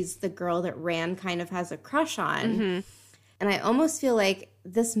 Yeah. She's the girl that Rand kind of has a crush on. And I almost feel like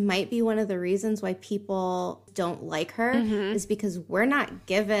this might be one of the reasons why people don't like her, is because we're not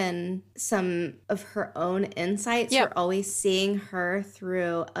given some of her own insights. We're always seeing her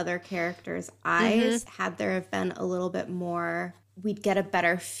through other characters' eyes. Had there have been a little bit more, we'd get a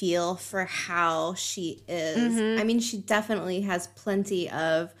better feel for how she is. I mean, she definitely has plenty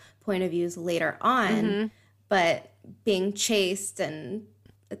of point of views later on, but being chased and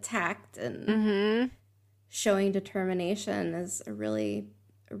attacked and showing determination is a really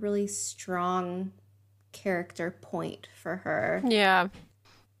strong character point for her. Yeah.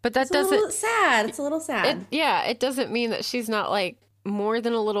 But that doesn't... It's a little sad. It doesn't mean that she's not like more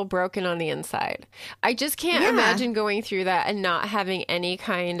than a little broken on the inside. I just can't imagine going through that and not having any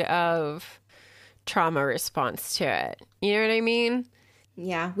kind of trauma response to it. You know what I mean?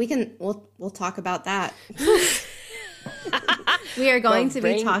 Yeah, we'll talk about that. We are going to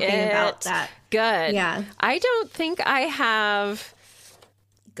be talking about that. Good. Yeah. I don't think I have.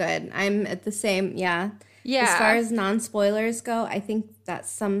 Good. I'm at the same, yeah. Yeah. As far as non-spoilers go, I think that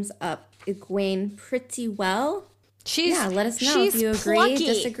sums up Egwene pretty well. Let us know if you agree,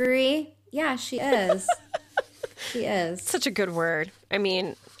 disagree. Yeah, she is. She is. Such a good word. I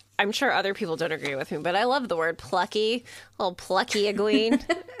mean, I'm sure other people don't agree with me, but I love the word plucky. Little plucky Egwene.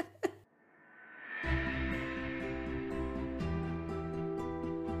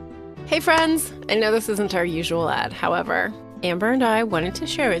 Hey friends, I know this isn't our usual ad. However, Amber and I wanted to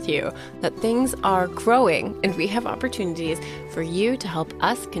share with you that things are growing and we have opportunities for you to help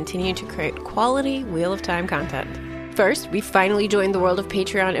us continue to create quality Wheel of Time content. First, we finally joined the world of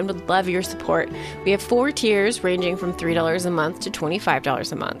Patreon and would love your support. We have 4 tiers ranging from $3 a month to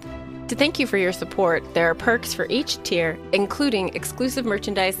 $25 a month. To thank you for your support, there are perks for each tier, including exclusive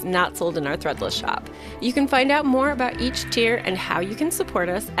merchandise not sold in our Threadless shop. You can find out more about each tier and how you can support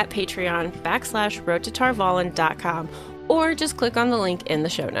us at Patreon.com/roadtotarvalon.com, or just click on the link in the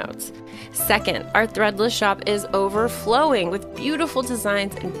show notes. Second, our Threadless shop is overflowing with beautiful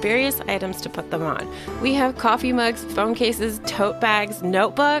designs and various items to put them on. We have coffee mugs, phone cases, tote bags,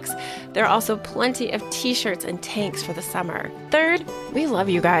 notebooks. There are also plenty of t-shirts and tanks for the summer. Third, we love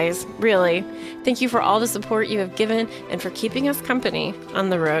you guys, really. Thank you for all the support you have given and for keeping us company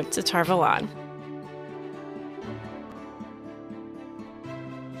on the road to Tar Valon.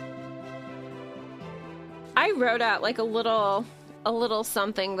 I wrote out like a little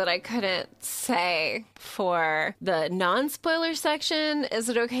something that I couldn't say for the non-spoiler section. Is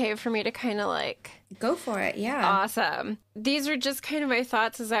it okay for me to kind of like... Go for it, yeah. Awesome. These are just kind of my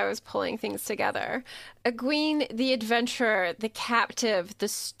thoughts as I was pulling things together. Egwene, the adventurer, the captive, the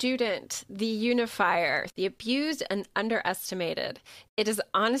student, the unifier, the abused and underestimated. It is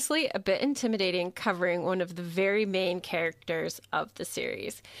honestly a bit intimidating covering one of the very main characters of the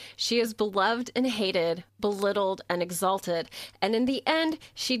series. She is beloved and hated, belittled and exalted, and in the end,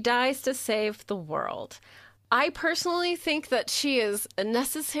 she dies to save the world. I personally think that she is a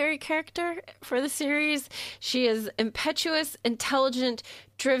necessary character for the series. She is impetuous, intelligent,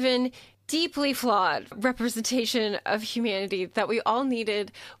 driven, deeply flawed representation of humanity that we all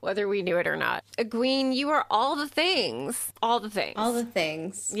needed, whether we knew it or not. Egwene, you are all the things. All the things. All the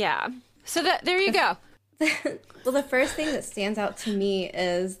things. Yeah. So there you go. Well, the first thing that stands out to me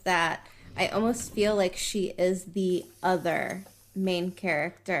is that I almost feel like she is the other main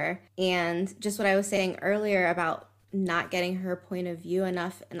character, and just what I was saying earlier about not getting her point of view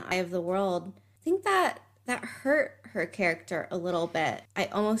enough in Eye of the World, I think that hurt her character a little bit. I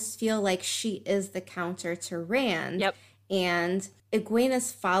almost feel like she is the counter to Rand. Yep. And Egwene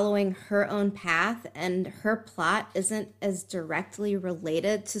is following her own path, and her plot isn't as directly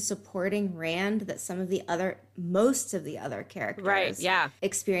related to supporting Rand that most of the other characters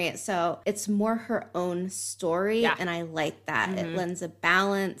experience. So it's more her own story, and I like that. Mm-hmm. It lends a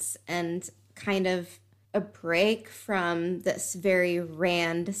balance and kind of a break from this very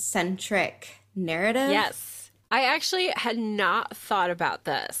Rand-centric narrative. Yes. I actually had not thought about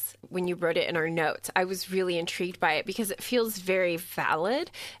this when you wrote it in our notes. I was really intrigued by it because it feels very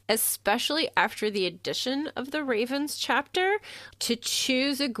valid, especially after the addition of the Ravens chapter, to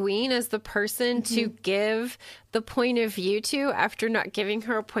choose Egwene as the person to give the point of view to after not giving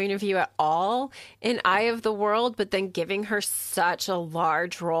her a point of view at all in Eye of the World, but then giving her such a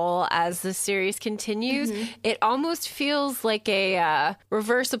large role as the series continues. It almost feels like a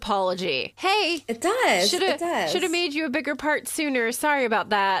reverse apology. Hey, it does. Should have made you a bigger part sooner. Sorry about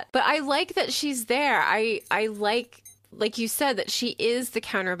that. But I like that she's there. I like you said, that she is the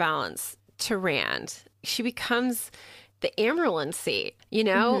counterbalance to Rand. She becomes the Amyrlin seat, you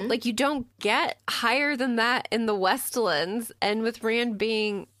know? Like, you don't get higher than that in the Westlands, and with Rand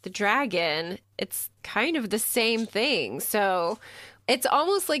being the dragon, it's kind of the same thing. So it's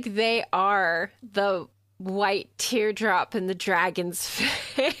almost like they are the white teardrop in the dragon's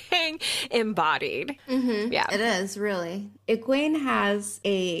fang embodied. Yeah, it is, really. Egwene has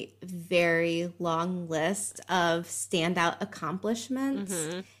a very long list of standout accomplishments,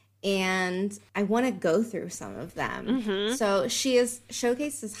 and I want to go through some of them. So she is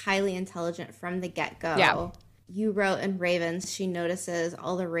showcased as highly intelligent from the get-go. Yeah. You wrote in Ravens, she notices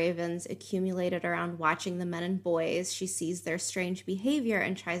all the ravens accumulated around watching the men and boys. She sees their strange behavior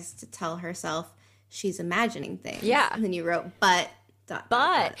and tries to tell herself she's imagining things. Yeah. And then you wrote, but.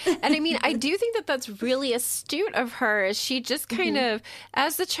 And I mean, I do think that that's really astute of her. She just kind of,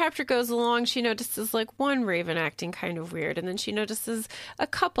 as the chapter goes along, she notices like one raven acting kind of weird. And then she notices a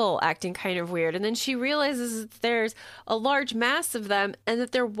couple acting kind of weird. And then she realizes that there's a large mass of them and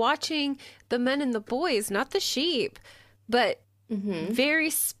that they're watching the men and the boys, not the sheep, but very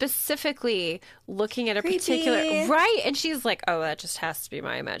specifically looking at a particular, right. And she's like, oh, that just has to be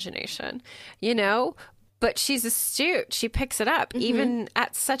my imagination, you know? But she's astute. She picks it up. Even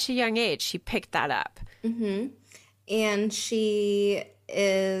at such a young age, she picked that up. And she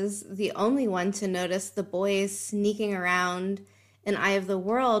is the only one to notice the boys sneaking around in Eye of the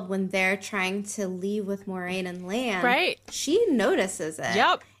World when they're trying to leave with Moiraine and Lan. Right. She notices it.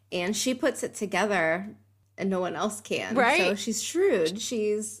 Yep. And she puts it together and no one else can. Right. So she's shrewd.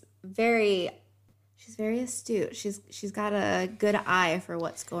 She's she's very astute. She's got a good eye for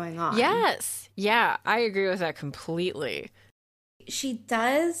what's going on. Yes. Yeah, I agree with that completely. She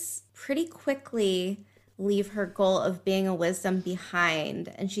does pretty quickly leave her goal of being a wisdom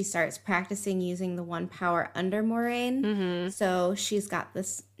behind, and she starts practicing using the one power under Moiraine. Mm-hmm. So she's got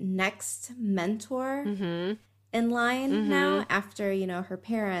this next mentor in line now after, her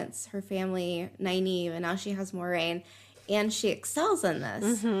parents, her family, Nynaeve, and now she has Moiraine. And she excels in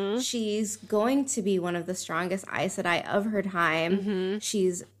this. Mm-hmm. She's going to be one of the strongest Aes Sedai of her time. Mm-hmm.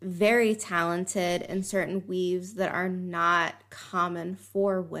 She's very talented in certain weaves that are not common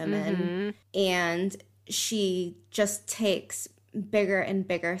for women. Mm-hmm. And she just takes bigger and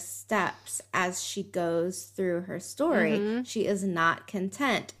bigger steps as she goes through her story. Mm-hmm. She is not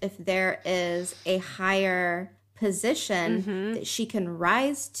content. If there is a higher position that she can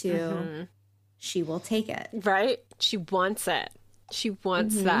rise to, she will take it. Right? She wants it. She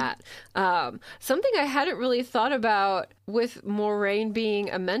wants that. Something I hadn't really thought about with Moiraine being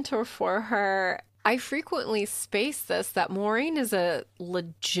a mentor for her, I frequently space this, that Moiraine is a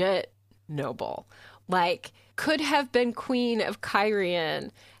legit noble. Like, could have been queen of Cairhien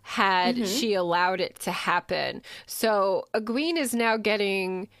had she allowed it to happen. So Egwene is now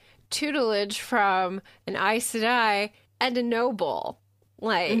getting tutelage from an Aes Sedai and a noble.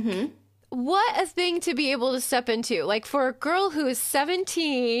 Like, what a thing to be able to step into. Like, for a girl who is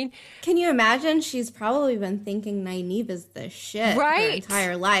 17. Can you imagine? She's probably been thinking Nynaeve is the shit her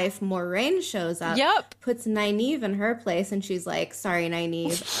entire life. Moiraine shows up, puts Nynaeve in her place, and she's like, sorry,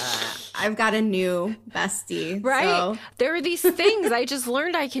 Nynaeve, I've got a new bestie. Right? So. There are these things I just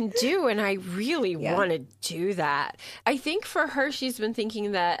learned I can do, and I really want to do that. I think for her, she's been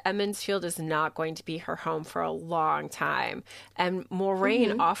thinking that Emond's Field is not going to be her home for a long time. And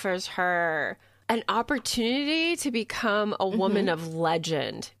Moiraine offers her an opportunity to become a woman of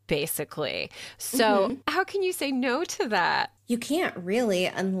legend, basically. So how can you say no to that? You can't really,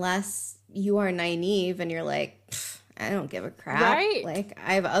 unless you are Nynaeve and you're like, I don't give a crap. Right. Like,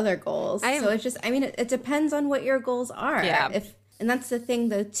 I have other goals. So it's just, it depends on what your goals are. Yeah. And that's the thing,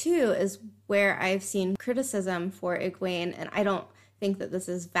 though, too, is where I've seen criticism for Egwene, and I don't think that this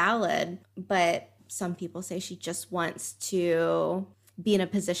is valid, but some people say she just wants to be in a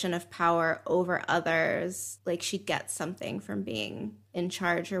position of power over others, like she gets something from being in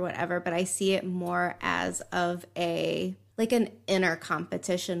charge or whatever. But I see it more as of an inner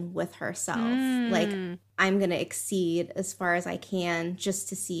competition with herself. Like, I'm going to exceed as far as I can just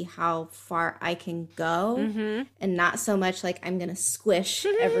to see how far I can go, and not so much like I'm going to squish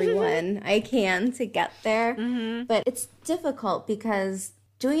everyone I can to get there. But it's difficult because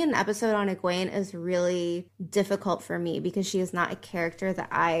doing an episode on Egwene is really difficult for me because she is not a character that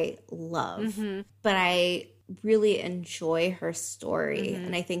I love. But I really enjoy her story,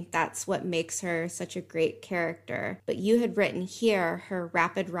 and I think that's what makes her such a great character. But you had written here her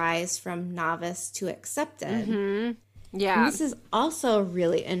rapid rise from novice to accepted. Yeah. And this is also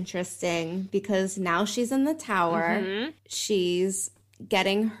really interesting because now she's in the tower. She's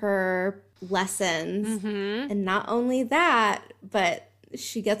getting her lessons. And not only that, but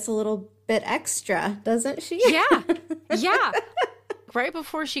she gets a little bit extra, doesn't she? Yeah. Right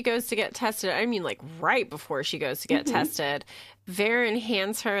before she goes to get tested, right before she goes to get tested, Varen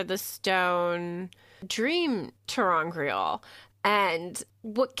hands her the stone dream ter'angreal. And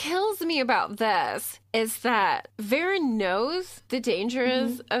what kills me about this is that Varen knows the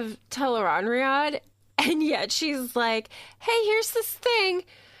dangers of Tel'aran'rhiod, and yet she's like, hey, here's this thing.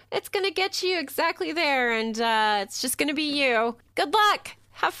 It's going to get you exactly there, and it's just going to be you. Good luck.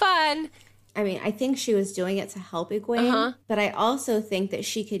 Have fun. I think she was doing it to help Egwene, but I also think that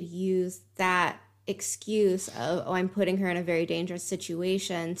she could use that excuse of, I'm putting her in a very dangerous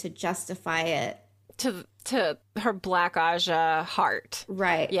situation to justify it. To her Black Aja heart.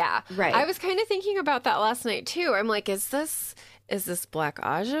 Right. Yeah. Right. I was kind of thinking about that last night, too. I'm like, is this Black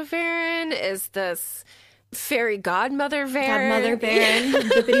Aja Varen? Is this fairy godmother Varen? Godmother Varen.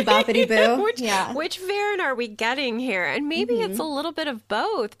 Bippity boppity boo. Which Varen are we getting here? And maybe it's a little bit of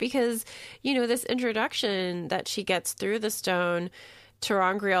both because, this introduction that she gets through the stone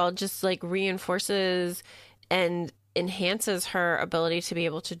ter'angreal just like reinforces and enhances her ability to be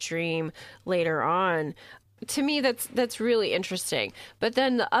able to dream later on. To me, that's really interesting. But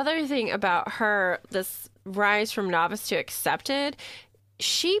then the other thing about her, this rise from novice to accepted,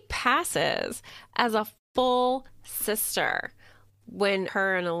 she passes as a full sister when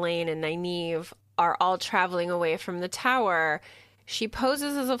her and Elaine and Nynaeve are all traveling away from the tower. She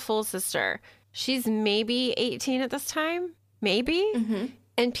poses as a full sister. She's maybe 18 at this time, maybe.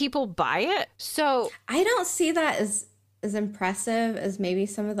 And people buy it. So I don't see that as as impressive as maybe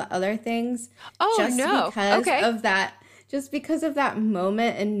some of the other things. Oh, just no. Because Okay. of that, just because of that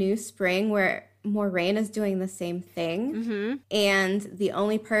moment in New Spring where Moraine is doing the same thing. Mm-hmm. And the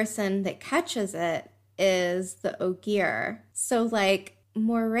only person that catches it is the Ogier. So, like,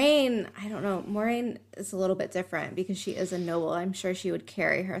 Moraine, I don't know, Moraine is a little bit different because she is a noble. I'm sure she would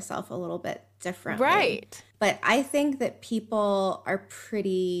carry herself a little bit differently. Right. But I think that people are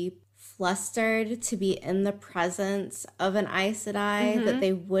pretty flustered to be in the presence of an Aes Sedai that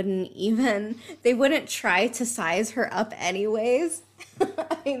they wouldn't try to size her up anyways.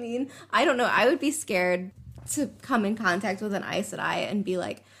 I mean, I don't know. I would be scared to come in contact with an Aes Sedai and be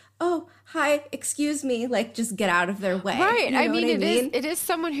like, oh, hi, excuse me, like, just get out of their way. Right. You know I mean, what it is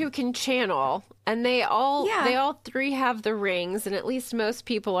someone who can channel, and they all three have the rings, and at least most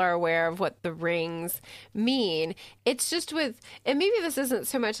people are aware of what the rings mean. It's just and maybe this isn't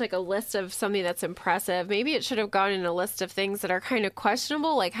so much like a list of something that's impressive. Maybe it should have gone in a list of things that are kind of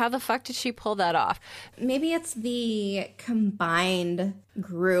questionable, like how the fuck did she pull that off? Maybe it's the combined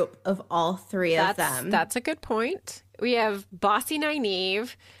group of all three of them. That's a good point. We have Bossy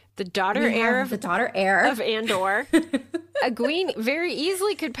Nynaeve, the daughter heir of Andor. Egwene very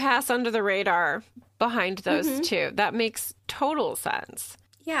easily could pass under the radar behind those two. That makes total sense.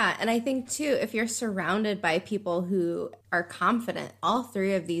 Yeah, and I think, too, if you're surrounded by people who are confident, all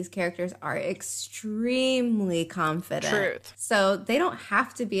three of these characters are extremely confident. Truth. So they don't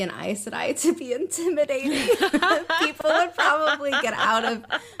have to be an Aes Sedai to be intimidating. People would probably get out of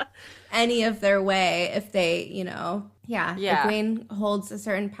any of their way if they, Yeah. Egwene holds a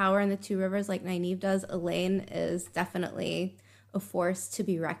certain power in the Two Rivers like Nynaeve does. Elaine is definitely a force to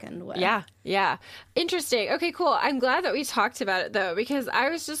be reckoned with. Yeah. Interesting. Okay, cool. I'm glad that we talked about it, though, because I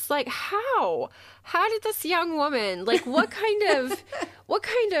was just like, how did this young woman, like, what kind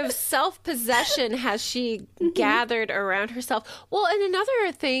of self-possession has she gathered around herself? Well, and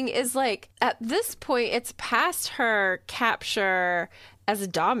another thing is, like, at this point, it's past her capture as a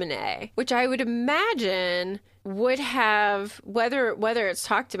Domine, which I would imagine would have, whether it's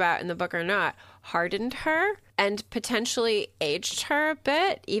talked about in the book or not, hardened her and potentially aged her a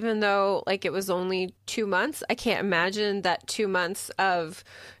bit, even though, like, it was only 2 months. I can't imagine that 2 months of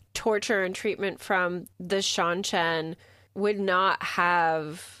torture and treatment from the Seanchan would not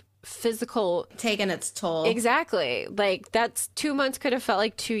have physical taken its toll. Exactly. Like, that's 2 months could have felt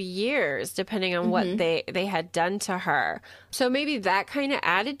like 2 years depending on what they had done to her. So maybe that kind of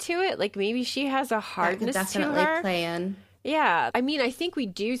added to it. Like, maybe she has a hardness that could definitely to her. Play in. Yeah. I mean, I think we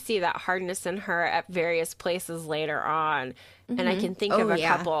do see that hardness in her at various places later on. And I can think of a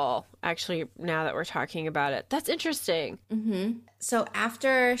couple, actually, now that we're talking about it. That's interesting. So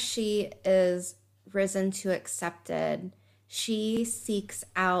after she is risen to accepted, she seeks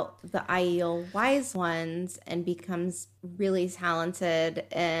out the Aiel Wise Ones and becomes really talented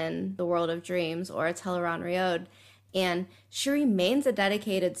in the world of dreams, or Teleron Riod. And she remains a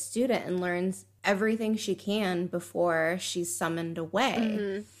dedicated student and learns everything she can before she's summoned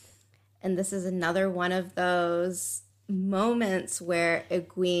away. And this is another one of those moments where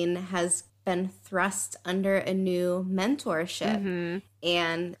Egwene has been thrust under a new mentorship.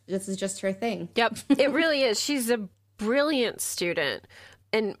 And this is just her thing. Yep, it really is. She's a brilliant student.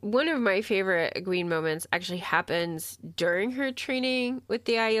 And one of my favorite Egwene moments actually happens during her training with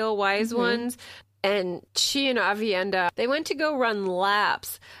the Aiel Wise Ones. And she and Aviendha, they went to go run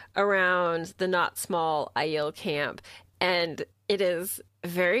laps around the not small Aiel camp. And it is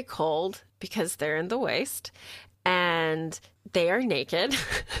very cold because they're in the waste. And they are naked.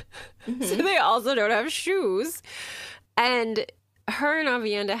 So they also don't have shoes. And her and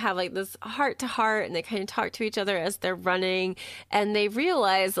Aviendha have like this heart to heart, and they kind of talk to each other as they're running. And they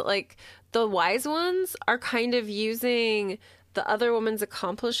realize that, like, the Wise Ones are kind of using the other woman's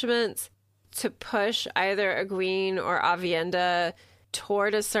accomplishments to push either Egwene or Aviendha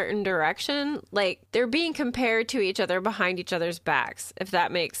toward a certain direction. Like, they're being compared to each other behind each other's backs, does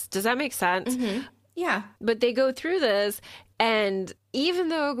that make sense? Yeah. But they go through this, and even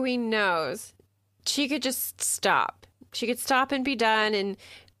though Egwene knows, she could just stop. She could stop and be done and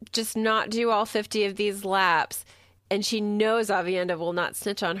just not do all 50 of these laps. And she knows Aviendha will not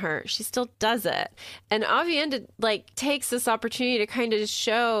snitch on her. She still does it. And Aviendha, like, takes this opportunity to kind of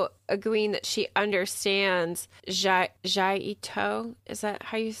show Egwene that she understands Jaito. Is that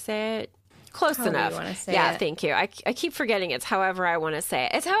how you say it? Close enough. Yeah, thank you. I keep forgetting it's however I want to say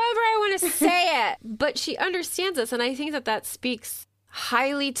it. It's however I want to say it. But she understands this, and I think that speaks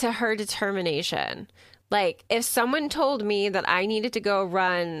highly to her determination. Like, if someone told me that I needed to go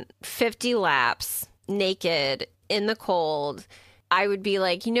run 50 laps naked in the cold I would be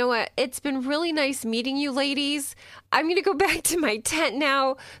like, you know what? It's been really nice meeting you ladies. I'm going to go back to my tent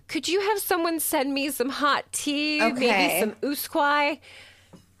now. Could you have someone send me some hot tea? Maybe some usquai?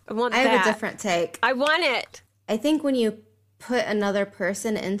 I have a different take. I want it. I think when you put another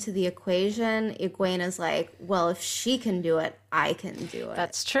person into the equation, Egwene is like, well, if she can do it, I can do it.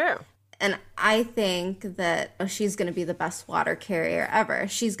 That's true. And I think that she's going to be the best water carrier ever.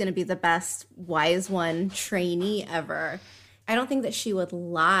 She's going to be the best Wise One trainee ever. I don't think that she would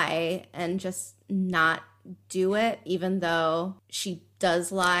lie and just not do it, even though she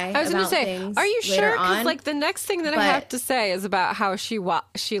does lie. I was going to say, things are you sure? Because like the next thing that I have to say is about how she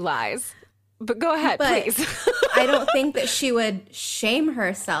lies. But go ahead, please. I don't think that she would shame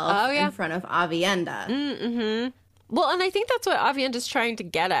herself in front of Aviendha. Mm-hmm. Well, and I think that's what Aviendha's trying to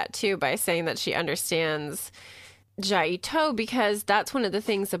get at, too, by saying that she understands Jaito, because that's one of the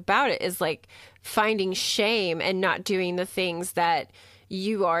things about it is, like, finding shame and not doing the things that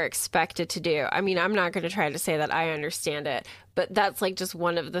you are expected to do. I mean, I'm not going to try to say that I understand it, but that's, like, just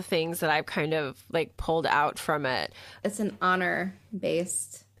one of the things that I've kind of, like, pulled out from it. It's an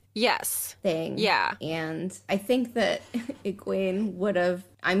honor-based thing. Yeah. And I think that Egwene would have,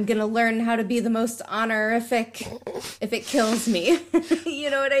 I'm going to learn how to be the most honorific if it kills me. You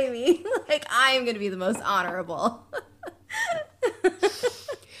know what I mean? Like, I'm going to be the most honorable.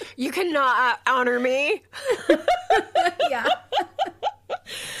 You cannot honor me. Yeah.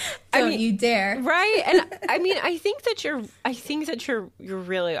 Don't you dare. Right? And I mean, I think that you're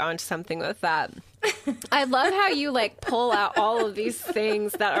really on something with that. I love how you like pull out all of these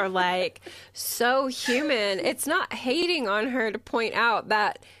things that are like so human. It's not hating on her to point out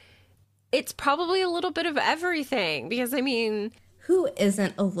that it's probably a little bit of everything, because I mean, who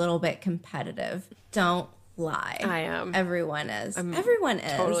isn't a little bit competitive? Don't lie. I am. Everyone is. Everyone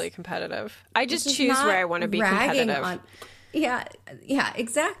is. Totally competitive. I just choose where I want to be competitive. Yeah,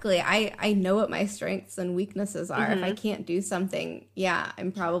 exactly. I know what my strengths and weaknesses are. If I can't do something,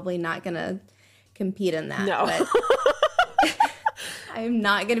 I'm probably not going to compete in that. No. But I'm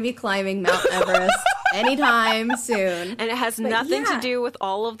not going to be climbing Mount Everest anytime soon. And it has nothing to do with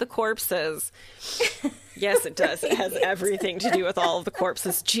all of the corpses. Yes, it does. It has everything to do with all of the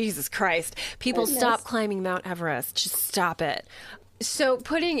corpses. Jesus Christ. People, stop climbing Mount Everest. Just stop it. So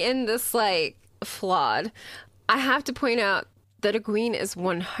putting in this, like, flawed, I have to point out that Egwene is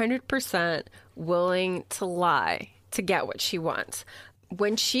 100% willing to lie to get what she wants.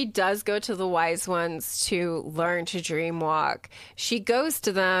 When she does go to the Wise Ones to learn to dreamwalk, she goes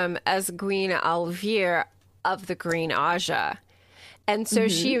to them as Gwyn Al'Vir of the Green Aja. And so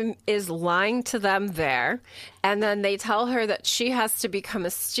she is lying to them there. And then they tell her that she has to become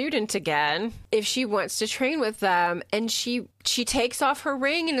a student again if she wants to train with them. And she takes off her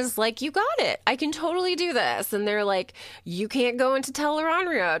ring and is like, you got it. I can totally do this. And they're like, you can't go into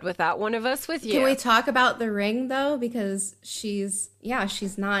Tel'aran'rhiod without one of us with you. Can we talk about the ring, though? Because she's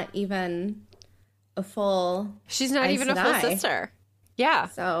not even a full She's not even a full sister. Yeah.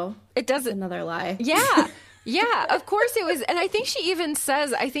 So it doesn't. Another lie. Yeah. Yeah, of course it was. And I think she even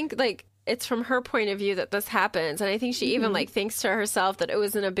says, I think, like, it's from her point of view that this happens. And I think she even, like, thinks to herself that it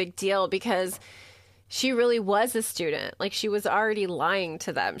wasn't a big deal because she really was a student. Like, she was already lying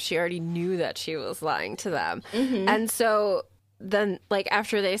to them. She already knew that she was lying to them. And so then, like,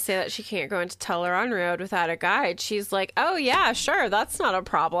 after they say that she can't go into Tel'aran'rhiod without a guide, she's like, oh, yeah, sure, that's not a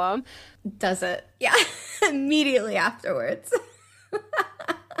problem. Does it? Yeah. Immediately afterwards.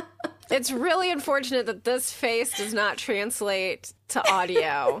 It's really unfortunate that this face does not translate to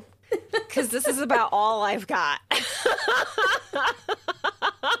audio, because this is about all I've got.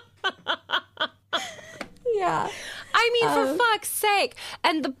 Yeah. I mean, for fuck's sake.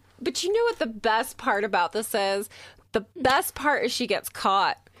 But you know what the best part about this is? The best part is she gets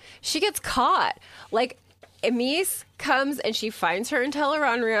caught. She gets caught. Like, Ymisse comes and she finds her in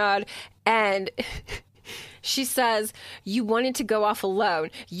Tel'aran'rhiod, and she says, you wanted to go off alone.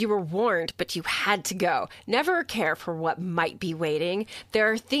 You were warned, but you had to go. Never care for what might be waiting.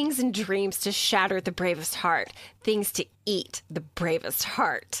 There are things and dreams to shatter the bravest heart. Things to eat the bravest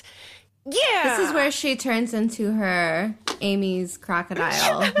heart. Yeah! This is where she turns into her Amy's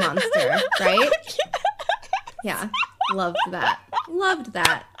crocodile monster, right? Yes. Yeah. Loved that. Loved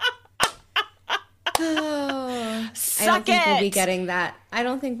that. Oh, Suck I don't think we'll it. be getting that. I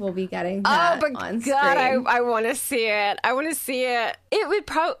don't think we'll be getting that but on God, screen. I want to see it. I want to see it. It would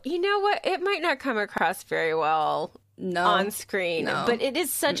probably, you know what? It might not come across very well on screen, but it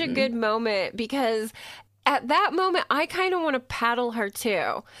is such a good moment because at that moment, I kind of want to paddle her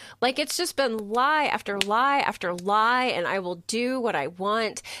too. Like, it's just been lie after lie after lie, and I will do what I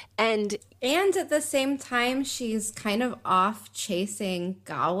want. And at the same time, she's kind of off chasing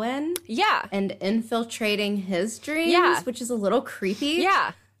Gawain. Yeah. And infiltrating his dreams, which is a little creepy.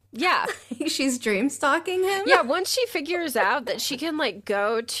 Yeah. Yeah. She's dream stalking him. Yeah, once she figures out that she can, like,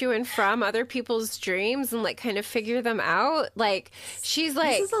 go to and from other people's dreams and, like, kind of figure them out, like, she's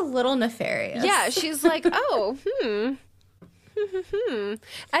like... This is a little nefarious. Yeah, she's like, oh,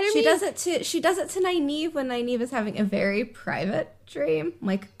 She does it to Nynaeve when Nynaeve is having a very private dream. I'm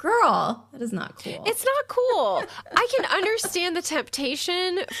like, girl, that is not cool. It's not cool. I can understand the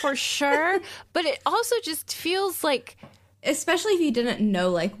temptation for sure, but it also just feels like... Especially if you didn't know,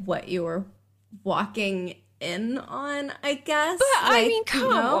 like, what you were walking in on, I guess. But, like, I mean,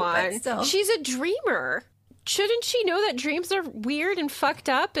 come on. Still. She's a dreamer. Shouldn't she know that dreams are weird and fucked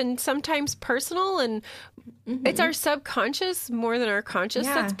up and sometimes personal, and it's our subconscious more than our conscious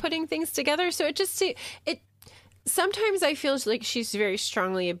that's putting things together? So sometimes I feel like she's very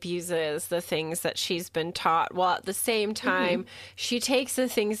strongly abuses the things that she's been taught, while at the same time she takes the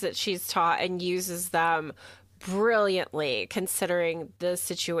things that she's taught and uses them brilliantly, considering the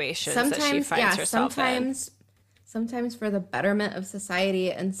situations that she finds herself in. Sometimes for the betterment of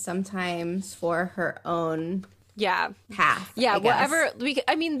society, and sometimes for her own path. Yeah, whatever.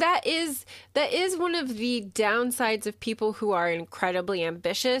 I mean, that is one of the downsides of people who are incredibly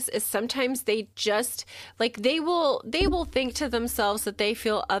ambitious, is sometimes they just, like, they will think to themselves that they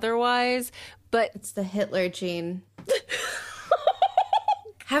feel otherwise, but it's the Hitler gene.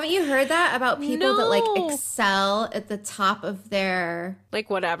 Haven't you heard that about people that, like, excel at the top of their... Like,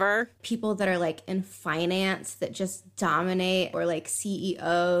 whatever. People that are, like, in finance that just dominate, or, like,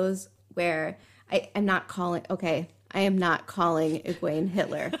 CEOs, where I am not calling Egwene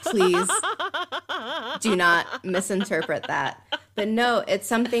Hitler. Please do not misinterpret that. But no, it's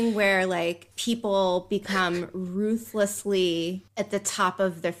something where, like, people become ruthlessly at the top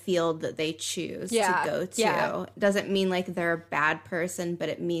of the field that they choose to go to. Yeah. It doesn't mean, like, they're a bad person, but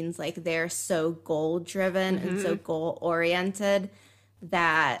it means, like, they're so goal-driven and so goal-oriented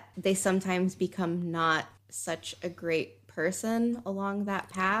that they sometimes become not such a great person along that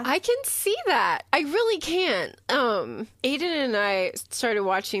path. I can see that. I really can. Aiden and I started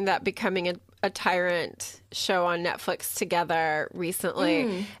watching that Becoming a Tyrant show on Netflix together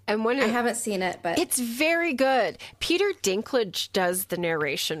recently. And I haven't seen it, but it's very good. Peter Dinklage does the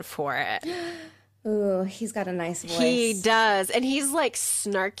narration for it. Ooh, he's got a nice voice. He does. And he's, like,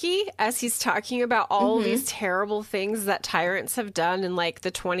 snarky as he's talking about all of these terrible things that tyrants have done in, like,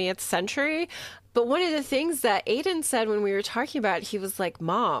 the 20th century. But one of the things that Aiden said when we were talking about it, he was like,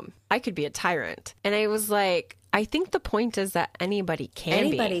 Mom, I could be a tyrant. And I was like, I think the point is that anybody can be.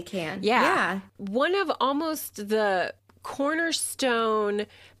 Anybody can. Yeah. One of almost the cornerstone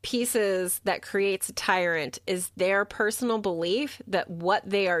pieces that creates a tyrant is their personal belief that what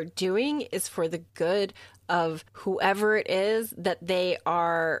they are doing is for the good of whoever it is that they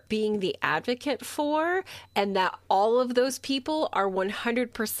are being the advocate for, and that all of those people are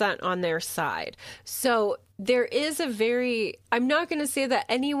 100% on their side. So there is I'm not going to say that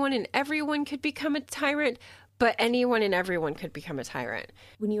anyone and everyone could become a tyrant, but anyone and everyone could become a tyrant.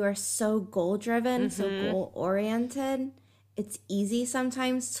 When you are so goal-driven, so goal-oriented, it's easy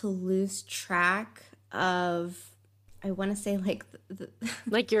sometimes to lose track of, I want to say, like...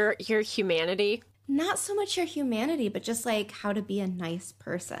 like your humanity? Not so much your humanity, but just, like, how to be a nice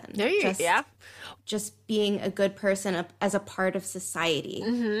person. Just being a good person as a part of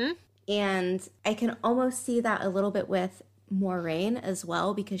society. And I can almost see that a little bit with Moiraine as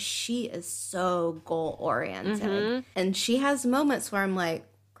well, because she is so goal-oriented. And she has moments where I'm like,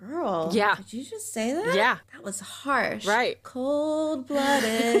 girl, did you just say that? Yeah. That was harsh. Right.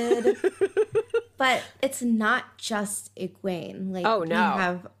 Cold-blooded. But it's not just Egwene. Like, we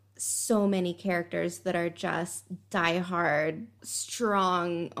have so many characters that are just diehard,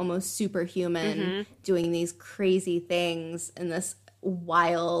 strong, almost superhuman, doing these crazy things in this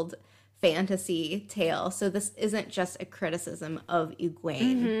wild fantasy tale. So this isn't just a criticism of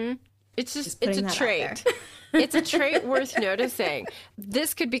Egwene. It's it's a trait. It's a trait worth noticing.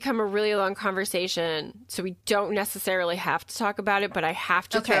 This could become a really long conversation, so we don't necessarily have to talk about it, but I have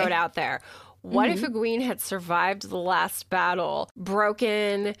to throw it out there. What if Egwene had survived the last battle,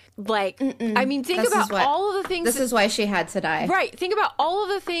 broken, like, I mean, think about all of the things. This is why she had to die. Right. Think about all of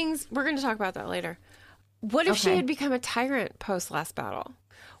the things. We're going to talk about that later. What if she had become a tyrant post last battle?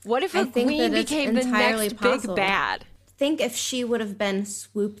 What if Egwene became the next big bad? Think if she would have been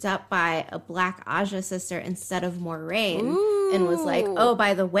swooped up by a Black Aja sister instead of Moiraine and was like, oh,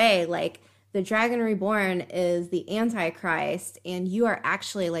 by the way, like, the Dragon Reborn is the Antichrist, and you are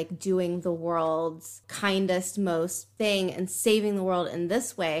actually like doing the world's kindest, most thing and saving the world in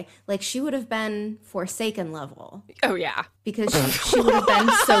this way. Like, she would have been Forsaken level. Oh, yeah. Because she would have been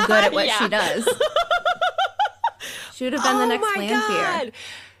so good at what she does. She would have been the next Lanfear.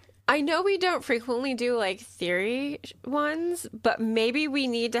 I know we don't frequently do like theory ones, but maybe we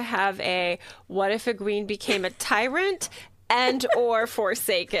need to have a what if Egwene became a tyrant and or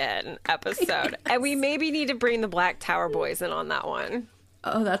Forsaken episode. Yes. And we maybe need to bring the Black Tower boys in on that one.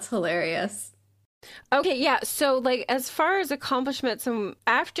 Oh, that's hilarious. Okay, yeah. So, like, as far as accomplishments,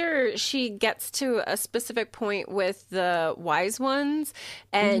 after she gets to a specific point with the Wise Ones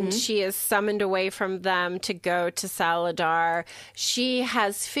and she is summoned away from them to go to Saladar, she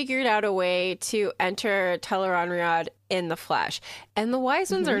has figured out a way to enter Tel'aran'rhiod in the flesh. And the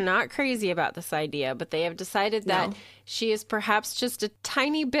Wise Ones are not crazy about this idea, but they have decided that she is perhaps just a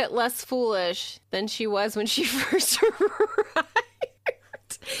tiny bit less foolish than she was when she first arrived.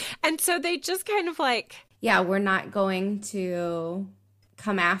 And so they just kind of like... Yeah, we're not going to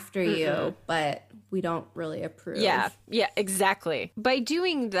come after you, but we don't really approve. Yeah, exactly. By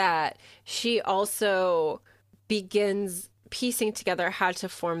doing that, she also begins piecing together how to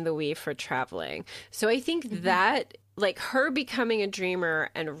form the weave for traveling. So I think that, like, her becoming a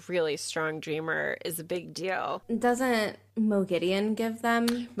dreamer and a really strong dreamer is a big deal. Doesn't Moghedien give them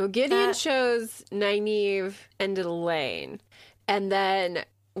Moghedien shows Nynaeve and Elaine. And then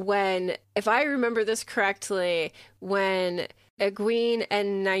when, if I remember this correctly, when Egwene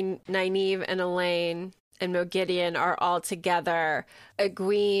and Nynaeve and Elaine and Moghedien are all together,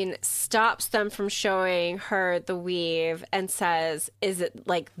 Egwene stops them from showing her the weave and says, is it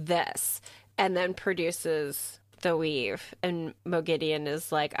like this? And then produces the weave. And Moghedien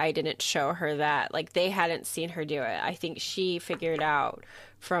is like, I didn't show her that. Like, they hadn't seen her do it. I think she figured out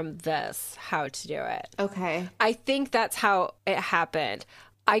from this how to do it. Okay. I think that's how it happened.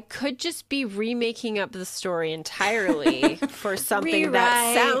 I could just be remaking up the story entirely for something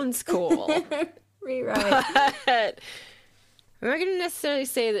that sounds cool. Rewrite. But I'm not going to necessarily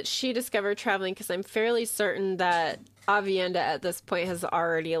say that she discovered traveling, because I'm fairly certain that Aviendha at this point has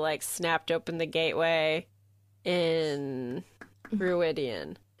already like snapped open the gateway in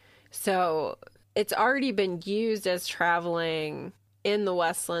Rhuidean. So it's already been used as traveling in the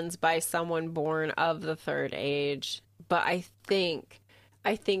Westlands by someone born of the Third Age. But I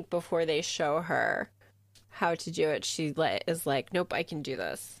think before they show her how to do it, she is like, nope, I can do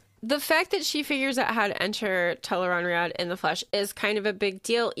this. The fact that she figures out how to enter Tel'aran'rhiod in the flesh is kind of a big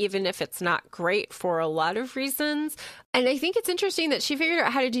deal, even if it's not great for a lot of reasons. And I think it's interesting that she figured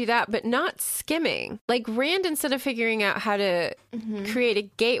out how to do that, but not skimming. Like, Rand, instead of figuring out how to create a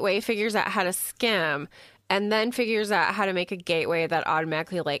gateway, figures out how to skim, and then figures out how to make a gateway that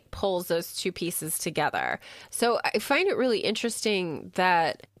automatically like pulls those two pieces together. So I find it really interesting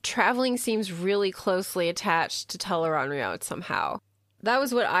that traveling seems really closely attached to Tel'aran'rhiod somehow. That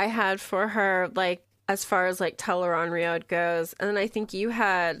was what I had for her, like, as far as like Tel'aran'rhiod goes. And then I think you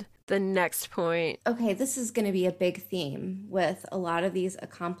had the next point. Okay, this is going to be a big theme with a lot of these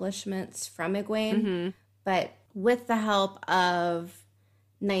accomplishments from Egwene. But with the help of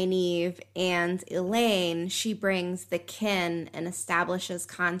Nynaeve and Elaine, she brings the kin and establishes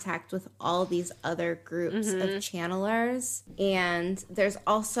contact with all these other groups of channelers. And there's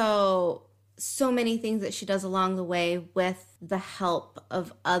also so many things that she does along the way with the help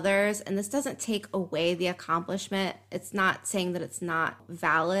of others. And this doesn't take away the accomplishment. It's not saying that it's not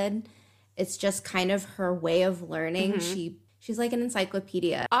valid. It's just kind of her way of learning. She's like an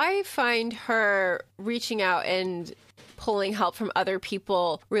encyclopedia. I find her reaching out and pulling help from other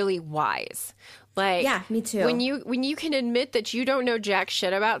people really wise. Like, yeah, me too. When you can admit that you don't know jack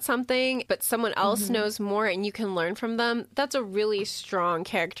shit about something, but someone else knows more and you can learn from them, that's a really strong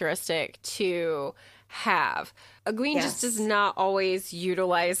characteristic to have. Egwene just does not always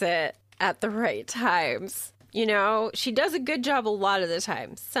utilize it at the right times. You know, she does a good job a lot of the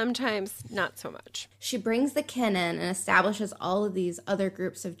time. Sometimes not so much. She brings the kin in and establishes all of these other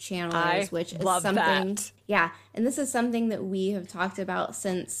groups of channelers, which is something. That. Yeah, and this is something that we have talked about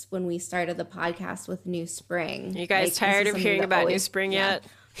since when we started the podcast with New Spring. You guys tired of hearing about New Spring yet?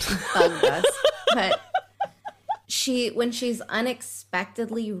 Bugged us. But when she's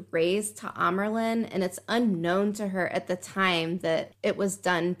unexpectedly raised to Amyrlin, and it's unknown to her at the time that it was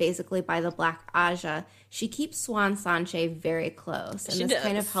done basically by the Black Aja, she keeps Siuan Sanche very close. And this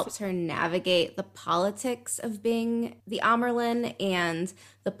kind of helps her navigate the politics of being the Amyrlin and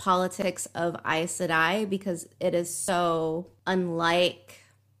the politics of Aes Sedai, because it is so unlike,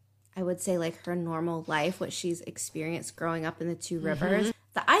 I would say, like her normal life, what she's experienced growing up in the Two Rivers.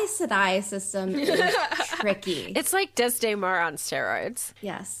 The Aes Sedai system is tricky. It's like Desdemona on steroids.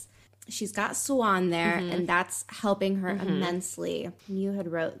 Yes. She's got Swan there, and that's helping her immensely. You had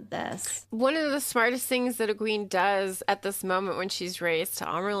wrote this. One of the smartest things that Egwene does at this moment when she's raised to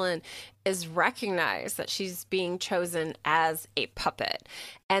Amyrlin is recognize that she's being chosen as a puppet,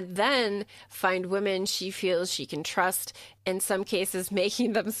 and then find women she feels she can trust, in some cases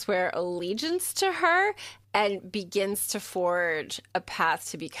making them swear allegiance to her, and begins to forge a path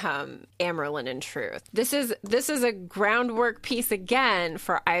to become Amyrlin in truth. This is a groundwork piece again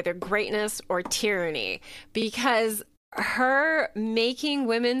for either greatness or tyranny, because her making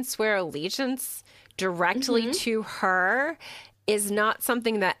women swear allegiance directly to her is not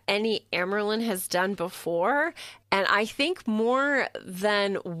something that any Amyrlin has done before. And I think more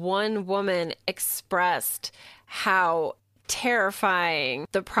than one woman expressed how terrifying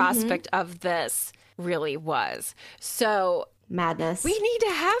the prospect of this really was. So madness. We need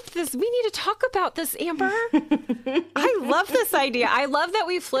to have this. We need to talk about this, Amber. I love this idea. I love that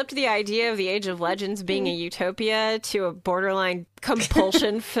we flipped the idea of the Age of Legends being a utopia to a borderline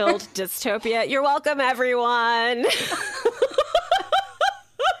compulsion-filled dystopia. You're welcome, everyone.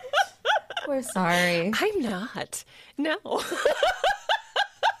 We're sorry. I'm not. No.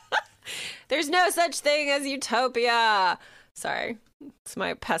 There's no such thing as utopia. Sorry. It's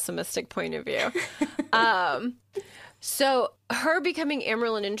my pessimistic point of view. So her becoming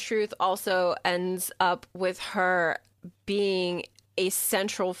Amyrlin in truth also ends up with her being a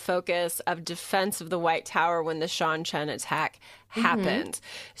central focus of defense of the White Tower when the Seanchan attack happened.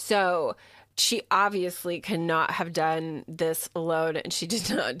 So she obviously cannot have done this alone, and she did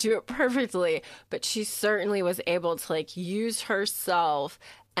not do it perfectly, but she certainly was able to use herself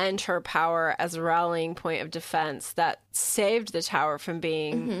and her power as a rallying point of defense that saved the tower from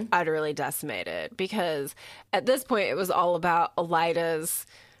being utterly decimated. Because at this point, it was all about Elaida's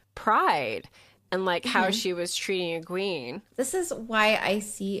pride and how she was treating Egwene. This is why I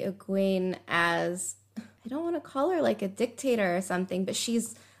see Egwene as, I don't want to call her like a dictator or something, but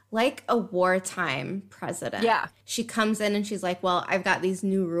she's like a wartime president. Yeah. She comes in and she's like, well, I've got these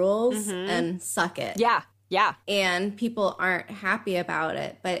new rules and suck it. Yeah. Yeah. And people aren't happy about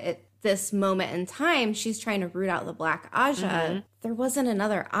it. But at this moment in time, she's trying to root out the Black Aja. There wasn't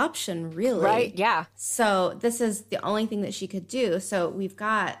another option, really. Right. Yeah. So this is the only thing that she could do. So we've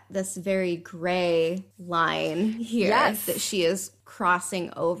got this very gray line here that she is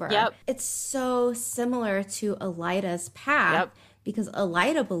crossing over. Yep. It's so similar to Elaida's path. Because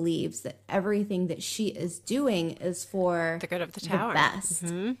Elaida believes that everything that she is doing is for the good of the tower. The best.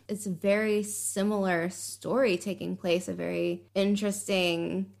 It's a very similar story taking place, a very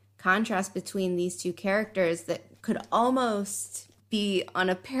interesting contrast between these two characters that could almost be on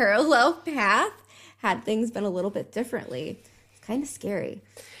a parallel path had things been a little bit differently. It's kind of scary.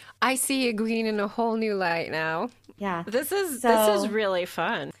 I see Egwene in a whole new light now. Yeah. This is really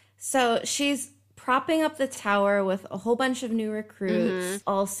fun. So she's propping up the tower with a whole bunch of new recruits.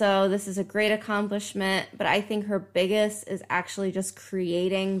 Also, this is a great accomplishment, but I think her biggest is actually just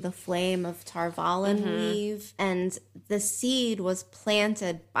creating the flame of Tar Valon weave. And the seed was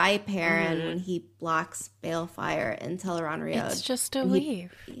planted by Perrin when he blocks Balefire in Tel'aran'rhiod. It's just a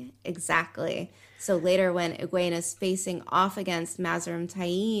weave. Exactly. So later when Egwene is facing off against Mazarim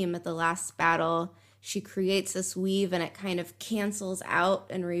Taim at the last battle, she creates this weave and it kind of cancels out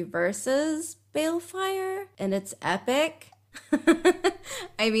and reverses Balefire, and it's epic.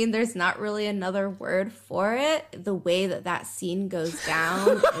 I mean, there's not really another word for it. The way that scene goes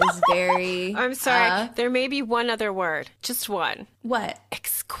down is very... I'm sorry. There may be one other word. Just one. What?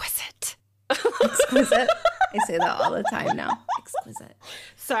 Exquisite. Exquisite? I say that all the time now. Exquisite.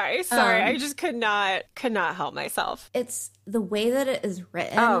 Sorry. I just could not help myself. It's the way that it is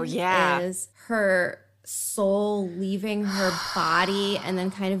written. Oh, yeah. Is her soul leaving her body and then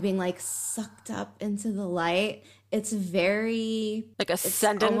kind of being sucked up into the light. It's very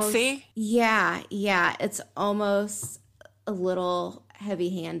ascendancy. Yeah. It's almost a little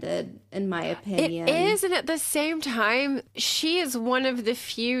heavy-handed in my opinion. It is, and at the same time, she is one of the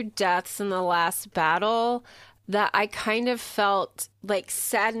few deaths in the last battle that I kind of felt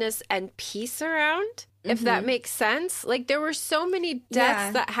sadness and peace around. If that makes sense. There were so many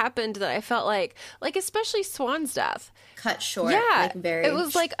deaths that happened that I felt like especially Swan's death. Cut short. Yeah. Very... It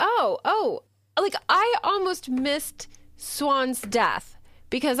was I almost missed Swan's death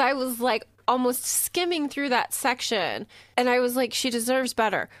because I was almost skimming through that section. And I was she deserves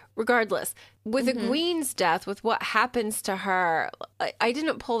better, regardless. With Egwene's death, with what happens to her, I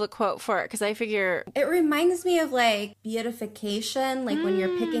didn't pull the quote for it because I figure... It reminds me of beatification, when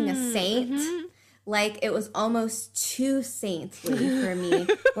you're picking a saint. like it was almost too saintly for me,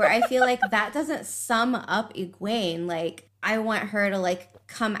 where I feel like that doesn't sum up Egwene. Like, I want her to, like,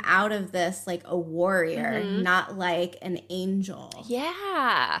 come out of this like a warrior, not like an angel.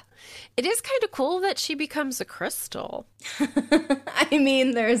 Yeah. It is kind of cool that she becomes a crystal. I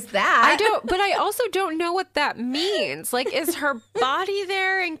mean, there's that. But I also don't know what that means. Like, is her body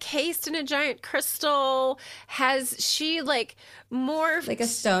there encased in a giant crystal? Has she, like, morphed? Like a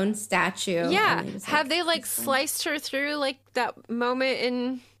stone statue. Yeah. Have they, like, sliced her through, like, that moment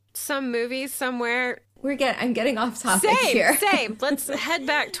in some movie somewhere? I'm getting off topic here. Same. Let's head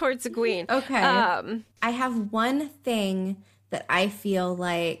back towards Egwene. Okay. I have one thing that I feel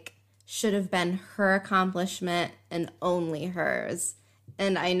like should have been her accomplishment and only hers.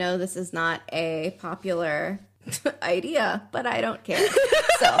 And I know this is not a popular idea, but I don't care.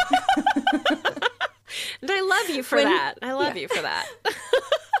 So. And I love you for that. I love you for that.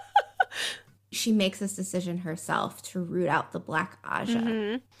 She makes this decision herself to root out the Black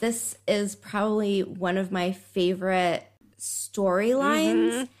Aja. This is probably one of my favorite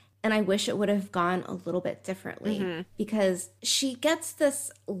storylines, and I wish it would have gone a little bit differently, because she gets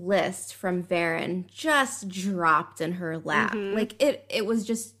this list from Varen just dropped in her lap. Like, it was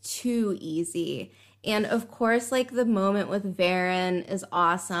just too easy. And of course, like, the moment with Varen is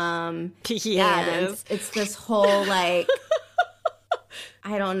awesome. Yeah, it is. It's this whole, like,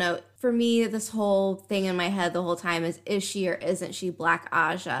 I don't know. For me, this whole thing in my head the whole time is she or isn't she Black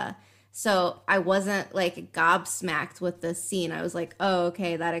Aja? So I wasn't, like, gobsmacked with this scene. I was like, oh,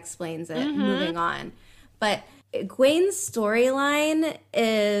 okay, that explains it. Moving on. But Egwene's storyline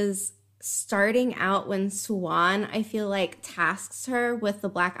is starting out when Siuan, I feel like, tasks her with the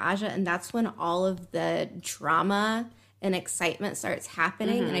Black Aja, and that's when all of the drama and excitement starts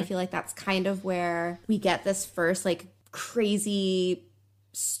happening. And I feel like that's kind of where we get this first, like, crazy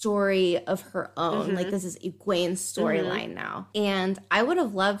story of her own. Like, this is Egwene's storyline now. And I would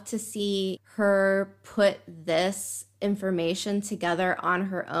have loved to see her put this information together on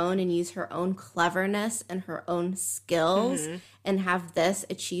her own and use her own cleverness and her own skills and have this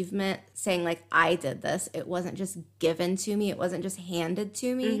achievement saying, like, I did this. It wasn't just given to me. It wasn't just handed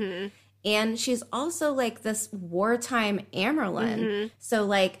to me. And she's also, like, this wartime Amyrlin. So,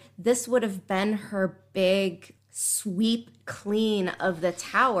 like, this would have been her big sweep clean of the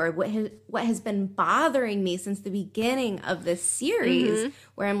tower. What has been bothering me since the beginning of this series,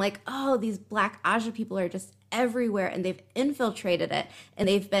 where I'm like, oh, these Black Aja people are just everywhere, and they've infiltrated it, and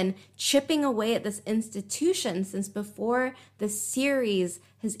they've been chipping away at this institution since before the series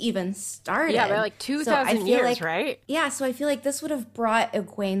has even started. Yeah, by like 2,000 years, right? Yeah, so I feel like this would have brought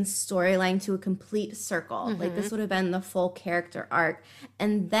Egwene's storyline to a complete circle. Like, this would have been the full character arc.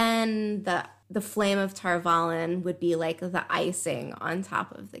 And then the Flame of Tar Valon would be like the icing on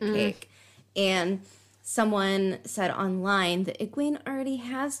top of the cake. And someone said online that Egwene already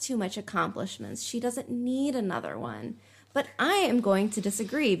has too much accomplishments. She doesn't need another one. But I am going to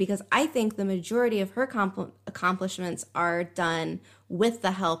disagree, because I think the majority of her accomplishments are done with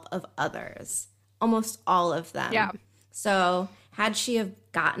the help of others. Almost all of them. Yeah. So had she have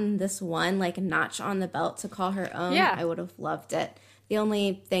gotten this one, like, notch on the belt to call her own, I would have loved it. The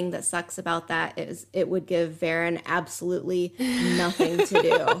only thing that sucks about that is it would give Varen absolutely nothing to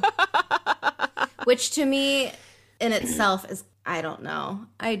do. Which to me in itself is, I don't know.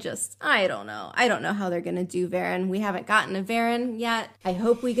 I don't know. I don't know how they're going to do Varen. We haven't gotten a Varen yet. I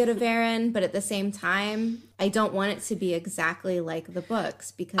hope we get a Varen, but at the same time, I don't want it to be exactly like the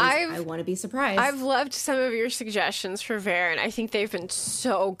books, because I want to be surprised. I've loved some of your suggestions for Varen. I think they've been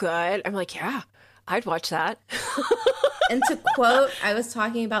so good. I'm like, yeah, I'd watch that. And to quote, I was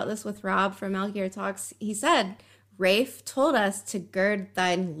talking about this with Rob from Malkier Talks. He said, Rafe told us to gird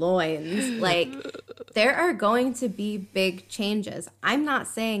thine loins. Like, there are going to be big changes. I'm not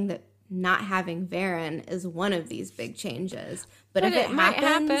saying that not having Varen is one of these big changes. But if it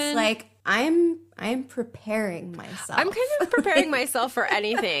happens, like, I'm preparing myself. I'm kind of preparing myself for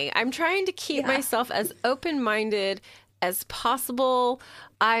anything. I'm trying to keep myself as open-minded as possible.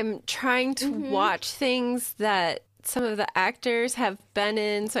 I'm trying to watch things that some of the actors have been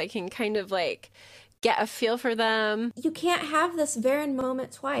in, so I can kind of, like, get a feel for them. You can't have this Varen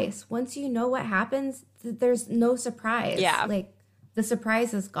moment twice. Once you know what happens, there's no surprise. Yeah. Like, the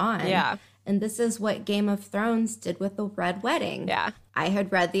surprise is gone. Yeah. And this is what Game of Thrones did with the Red Wedding. Yeah. I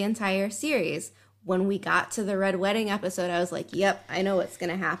had read the entire series. When we got to the Red Wedding episode, I was like, yep, I know what's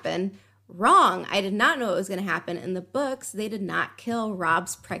going to happen. Wrong. I did not know what was going to happen. In the books, they did not kill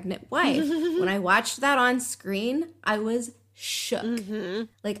Rob's pregnant wife. When I watched that on screen, I was shook.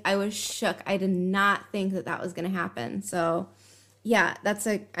 Like, I was shook. I did not think that was going to happen. So Yeah,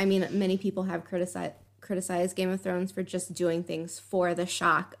 I mean, many people have criticized Game of Thrones for just doing things for the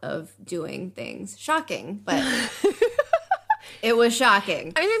shock of doing things. Shocking, but it was shocking.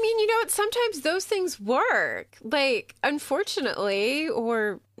 And I mean, sometimes those things work. Like, unfortunately,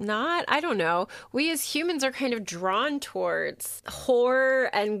 or not, I don't know. We as humans are kind of drawn towards horror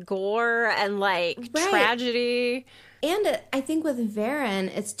and gore and tragedy. And I think with Varen,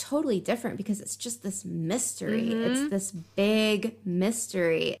 it's totally different because it's just this mystery. Mm-hmm. It's this big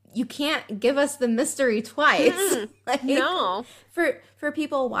mystery. You can't give us the mystery twice. No. For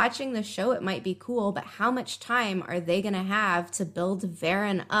people watching the show, it might be cool, but how much time are they going to have to build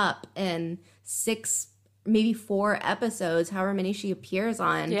Varen up in 6, maybe 4 episodes, however many she appears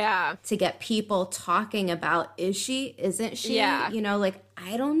on, to get people talking about, is she, isn't she? Yeah.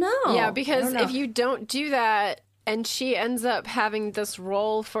 I don't know. Yeah, because if you don't do that, and she ends up having this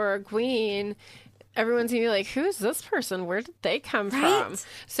role for Egwene, everyone's going to be like, who is this person? Where did they come from?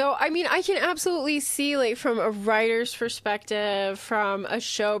 So, I mean, I can absolutely see, from a writer's perspective, from a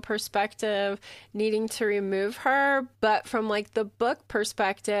show perspective, needing to remove her. But from, the book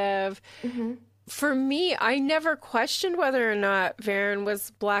perspective, for me, I never questioned whether or not Varen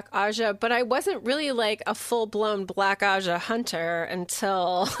was Black Aja, but I wasn't really a full-blown Black Aja hunter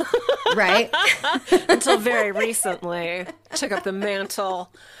until until very recently. Took up the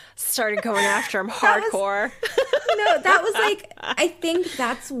mantle, started going after him hardcore. That was I think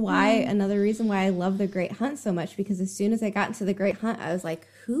that's why another reason why I love The Great Hunt so much, because as soon as I got into The Great Hunt, I was like,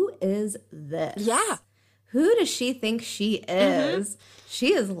 who is this? Yeah. Who does she think she is?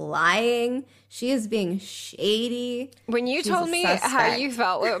 She is lying. She is being shady. When you told me how you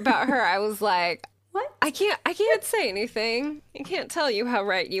felt about her, I was like, what? I can't say anything. I can't tell you how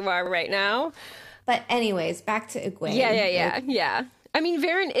right you are right now. But anyways, back to Egwene. Yeah. I mean,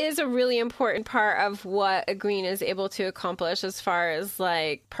 Varen is a really important part of what Egwene is able to accomplish as far as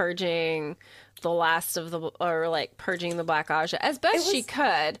purging the last of purging the Black Aja as best she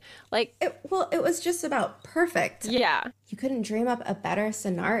could. It was just about perfect. Yeah. You couldn't dream up a better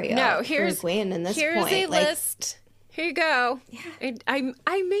scenario. No, for Egwene in this here's point. Here's a list. Here you go. Yeah.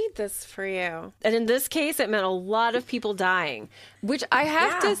 I made this for you. And in this case, it meant a lot of people dying, which I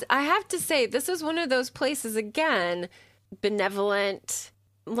have to say, this is one of those places, again, benevolent,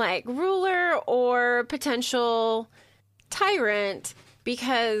 ruler or potential tyrant,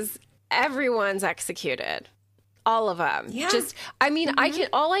 because everyone's executed. All of them. Yeah.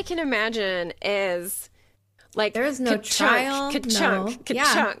 All I can imagine is there is no trial. Ka-chunk.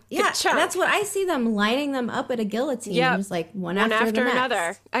 That's what I see them lining them up at a guillotine. Yep. Just one after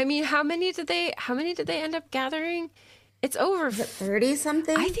another. I mean, how many did they end up gathering? It's over 30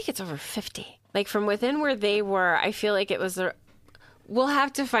 something. I think it's over 50. From within where they were, I feel like it was we'll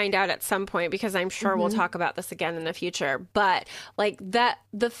have to find out at some point, because I'm sure we'll talk about this again in the future. But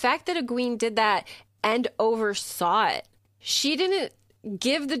the fact that Egwene did that and oversaw it, she didn't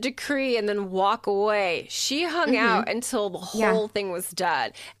give the decree and then walk away. She hung out until the whole thing was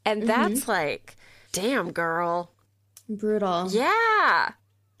done. And that's damn, girl. Brutal. Yeah.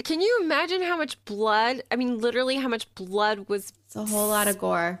 Can you imagine how much blood, literally how much blood was... It's a whole lot of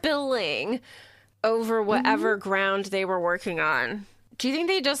gore. ...spilling over whatever ground they were working on. Do you think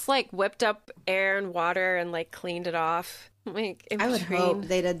they just whipped up air and water and cleaned it off? I would hope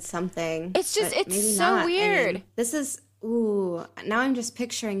they did something. It's just, it's so weird. This is, now I'm just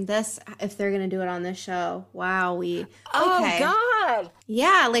picturing this if they're going to do it on this show. Wow, Oh, God.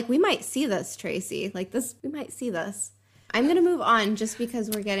 Yeah, we might see this, Tracy. We might see this. I'm going to move on just because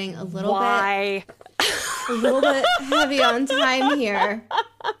we're getting a little bit heavy on time here.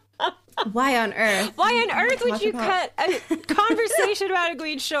 Why on earth? Why on earth would you cut a conversation about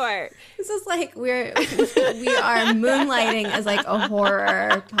Egwene short? This is we are moonlighting as a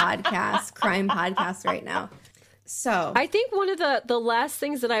horror podcast, crime podcast right now. So I think one of the last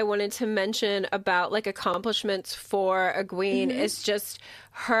things that I wanted to mention about accomplishments for Egwene is just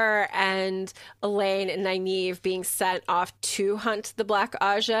her and Elaine and Nynaeve being sent off to hunt the Black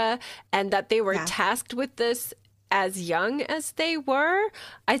Aja, and that they were tasked with this as young as they were.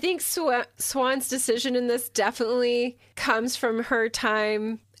 I think Swan's decision in this definitely comes from her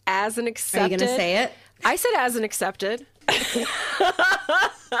time as an accepted. Are you going to say it? I said as an accepted.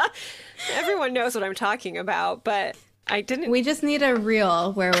 Everyone knows what I'm talking about, but I didn't. We just need a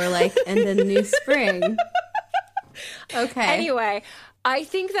reel where we're in the new spring. Okay. Anyway, I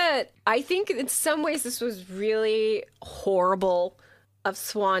think in some ways this was really horrible of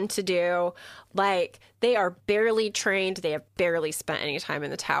Swan to do. They are barely trained. They have barely spent any time in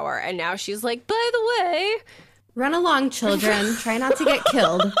the tower. And now she's by the way. Run along, children. Try not to get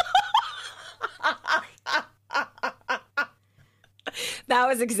killed. That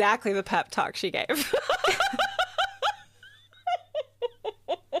was exactly the pep talk she gave.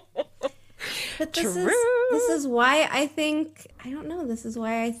 But this is why I think, I don't know, this is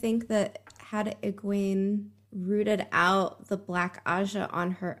why I think that had Egwene rooted out the Black Aja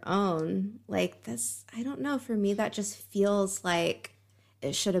on her own, like this, I don't know, for me that just feels like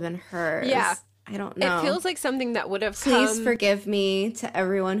it should have been hers. Yeah. I don't know. It feels like something that would have Please forgive me to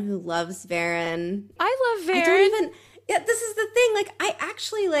everyone who loves Varen. I love Varen. I don't even... Yeah, this is the thing. Like, I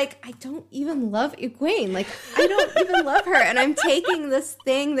actually, like, I don't even love Egwene. Like, I don't even love her. And I'm taking this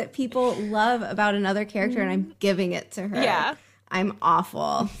thing that people love about another character and I'm giving it to her. Yeah. I'm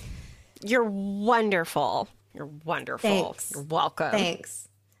awful. You're wonderful. You're wonderful. Thanks. You're welcome. Thanks.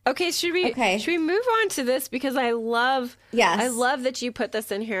 Okay, should we move on to this? Because I love that you put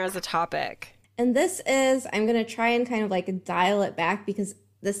this in here as a topic. And this is, I'm going to try and kind of like dial it back because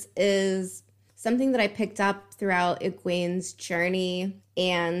this is something that I picked up throughout Egwene's journey,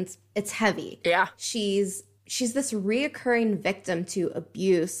 and it's heavy. Yeah. She's this reoccurring victim to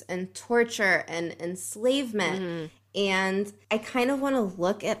abuse and torture and enslavement. Mm-hmm. And I kind of want to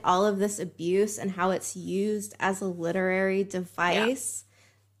look at all of this abuse and how it's used as a literary device.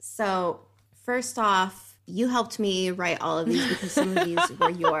 Yeah. So first off, you helped me write all of these because some of these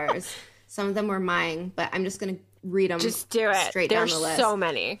were yours. Some of them were mine, but I'm just going to read them straight down the list. There's so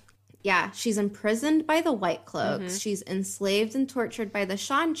many. Yeah, she's imprisoned by the White Cloaks. Mm-hmm. She's enslaved and tortured by the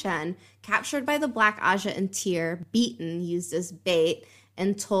Seanchan, captured by the Black Aja and Tyr, beaten, used as bait,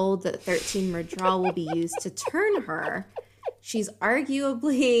 and told that 13 Myrddraal will be used to turn her. She's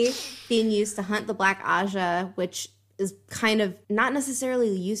arguably being used to hunt the Black Aja, which is kind of not necessarily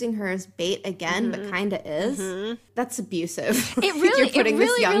using her as bait again, but kind of is. Mm-hmm. That's abusive. It really, You're putting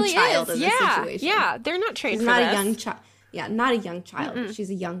this young child is. in this situation. Yeah, they're not trained She's for not this. a young child. Yeah, not a young child. Mm-mm. She's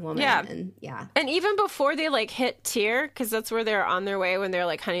a young woman. Yeah. And even before they like hit Tyr, because that's where they're on their way when they're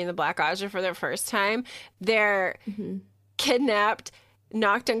like hunting the Black Aja for their first time, they're kidnapped,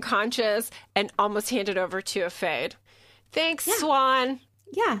 knocked unconscious, and almost handed over to a Fade. Thanks, Swan.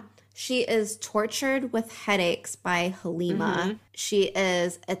 Yeah. She is tortured with headaches by Halima. Mm-hmm. She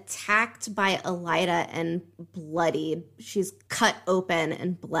is attacked by Elaida and bloodied. She's cut open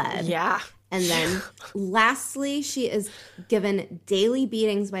and bled. Yeah. And then lastly, she is given daily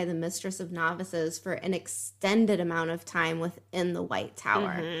beatings by the Mistress of Novices for an extended amount of time within the White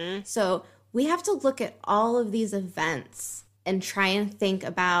Tower. Mm-hmm. So we have to look at all of these events and try and think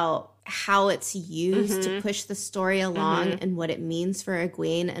about how it's used to push the story along and what it means for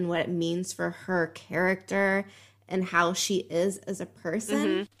Egwene and what it means for her character and how she is as a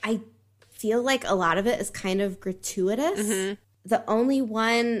person. I feel like a lot of it is kind of gratuitous. The only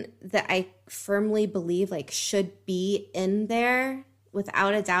one that I firmly believe like should be in there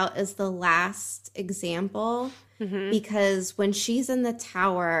without a doubt is the last example, because when she's in the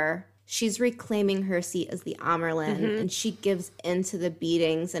tower, she's reclaiming her seat as the Amerlin and she gives into the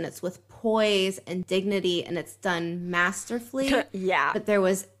beatings, and it's with poise and dignity and it's done masterfully. Yeah. But there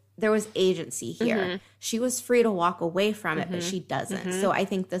was agency here. She was free to walk away from it, but she doesn't. So I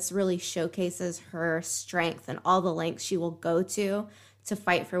think this really showcases her strength and all the lengths she will go to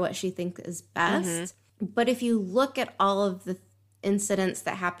fight for what she thinks is best. But if you look at all of the incidents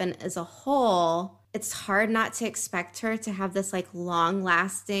that happen as a whole, it's hard not to expect her to have this like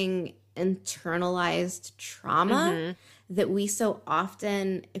long-lasting internalized trauma that we so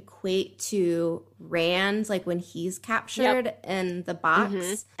often equate to Rand, like when he's captured in the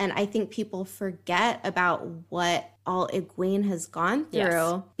box. And I think people forget about what all Egwene has gone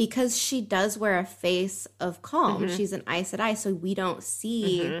through because she does wear a face of calm. She's an Aes Sedai, so we don't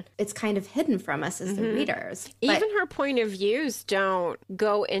see, it's kind of hidden from us as the readers. But even her point of views don't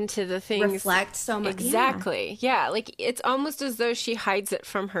go into the things. Reflect so much. Exactly. Yeah. Like it's almost as though she hides it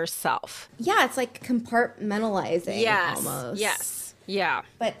from herself. Yeah, it's like compartmentalizing almost. Yes. Yeah.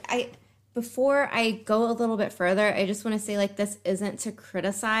 But before I go a little bit further, I just want to say, like, this isn't to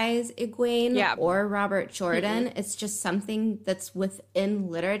criticize Egwene or Robert Jordan. It's just something that's within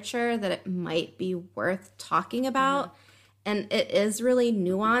literature that it might be worth talking about. And it is really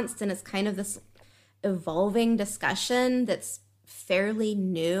nuanced, and it's kind of this evolving discussion that's fairly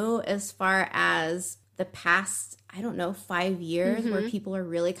new as far as the past, 5 years where people are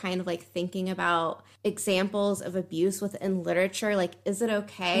really kind of like thinking about examples of abuse within literature. Like, is it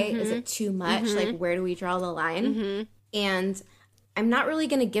okay? Is it too much? Like, where do we draw the line? And I'm not really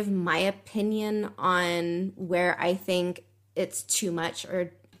going to give my opinion on where I think it's too much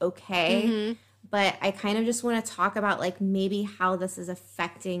or okay. But I kind of just want to talk about like maybe how this is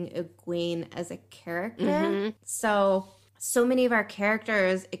affecting Egwene as a character. So many of our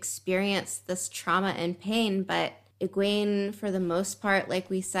characters experience this trauma and pain, but Egwene, for the most part, like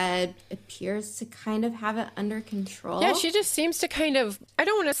we said, appears to kind of have it under control. Yeah, she just seems to kind of, I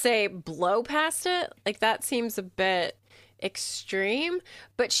don't want to say blow past it. Like, that seems a bit extreme,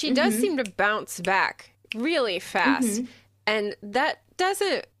 but she does seem to bounce back really fast. And that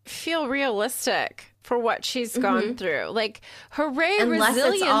doesn't feel realistic for what she's gone through. Like, hooray,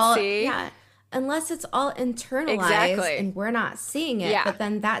 resiliency. Unless it's all internalized and we're not seeing it. Yeah. But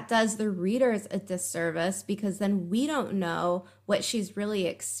then that does the readers a disservice because then we don't know what she's really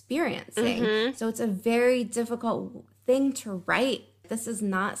experiencing. So it's a very difficult thing to write. This is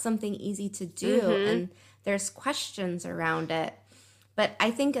not something easy to do. And there's questions around it. But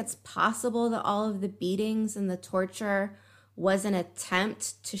I think it's possible that all of the beatings and the torture was an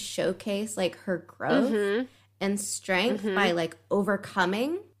attempt to showcase like her growth and strength by like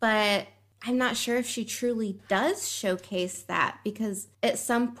overcoming. But I'm not sure if she truly does showcase that because at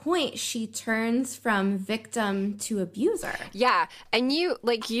some point she turns from victim to abuser. Yeah. And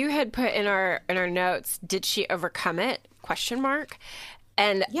you had put in our notes, did she overcome it? ?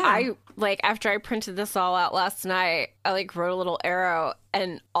 And I, like, after I printed this all out last night, I, like, wrote a little arrow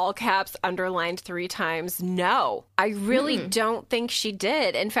and all caps underlined 3 times, no. I really don't think she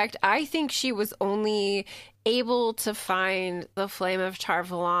did. In fact, I think she was only able to find the Flame of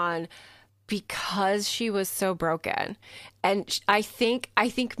Tar-Valon because she was so broken. And I think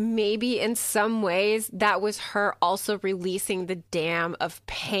maybe in some ways that was her also releasing the dam of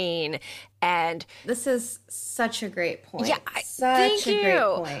pain. And this is such a great point. Yeah, such a great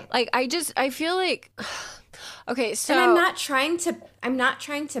point. Like, I feel like, okay, so. And I'm not trying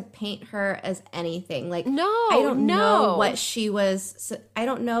to paint her as anything. Like, no, I don't know what she was. So I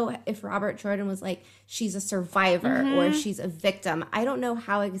don't know if Robert Jordan was like, she's a survivor or she's a victim. I don't know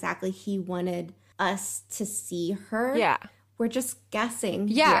how exactly he wanted us to see her. Yeah. We're just guessing.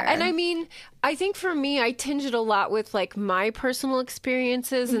 Yeah. here. And I mean, I think for me, I tinged it a lot with like my personal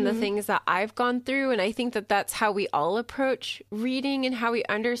experiences and the things that I've gone through. And I think that that's how we all approach reading and how we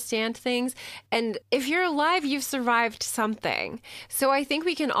understand things. And if you're alive, you've survived something. So I think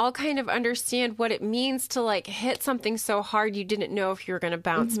we can all kind of understand what it means to like hit something so hard you didn't know if you were going to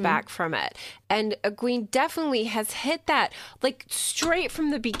bounce back from it. And Egwene definitely has hit that like straight from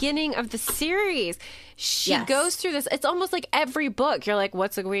the beginning of the series. She goes through this. It's almost like every book. You're like,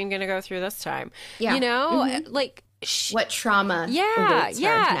 what's Egwene going to go through this time? Yeah. You know, like what trauma? Yeah, awaits her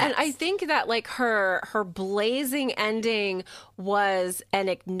yeah. next. And I think that like her blazing ending was an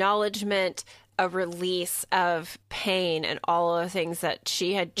acknowledgement, a release of pain and all of the things that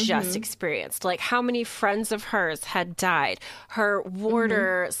she had just experienced. Like how many friends of hers had died. Her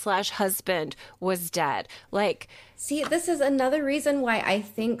warder / husband was dead. Like, see, this is another reason why I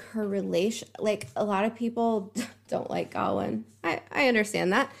think her relation, like a lot of people don't like Gawain. I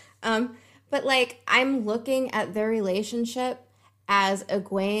understand that. But like I'm looking at their relationship as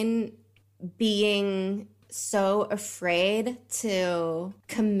Egwene being so afraid to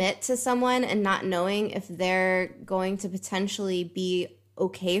commit to someone and not knowing if they're going to potentially be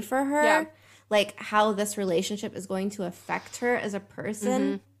okay for her. Yeah. Like how this relationship is going to affect her as a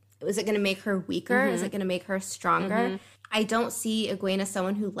person. Is it going to make her weaker? Is it going to make her stronger? I don't see Egwene as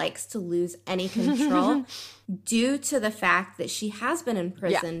someone who likes to lose any control due to the fact that she has been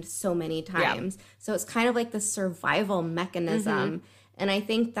imprisoned so many times. So it's kind of like the survival mechanism. And I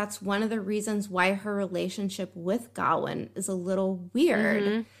think that's one of the reasons why her relationship with Gawain is a little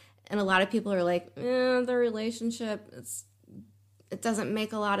weird. And a lot of people are like, the relationship, it doesn't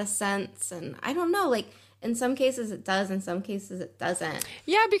make a lot of sense. And I don't know, like, in some cases it does, in some cases it doesn't.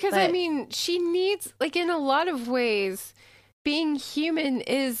 Yeah, because I mean, she needs, like in a lot of ways, being human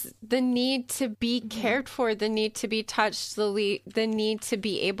is the need to be cared for, the need to be touched, the need to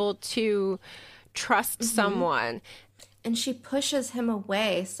be able to trust someone. And she pushes him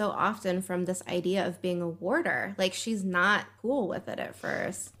away so often from this idea of being a warder. Like, she's not cool with it at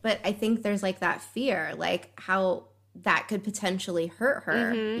first. But I think there's like that fear, like how that could potentially hurt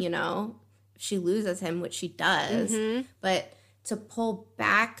her, you know? She loses him, which she does. But to pull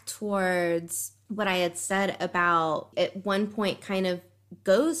back towards what I had said about at one point kind of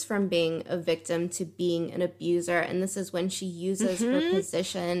goes from being a victim to being an abuser. And this is when she uses her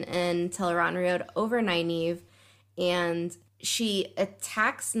position in Tel'aran'rhiod over Nynaeve. And she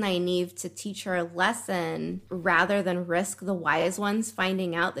attacks Nynaeve to teach her a lesson rather than risk the wise ones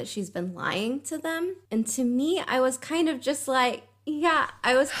finding out that she's been lying to them. And to me, I was kind of just like,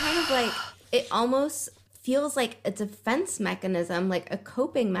 it almost feels like a defense mechanism, like a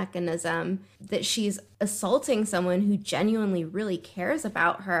coping mechanism, that she's assaulting someone who genuinely really cares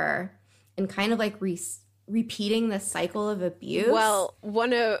about her and kind of like repeating this cycle of abuse. Well,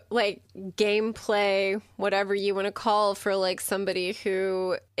 one of like gameplay, whatever you want to call for like somebody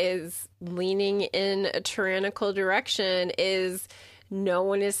who is leaning in a tyrannical direction is no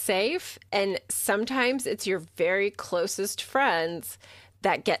one is safe. And sometimes it's your very closest friends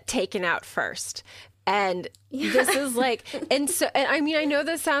that get taken out first. And this is like, and I mean, I know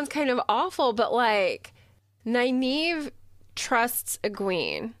this sounds kind of awful, but like Nynaeve trusts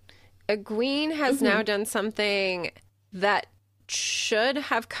Egwene. Egwene has now done something that should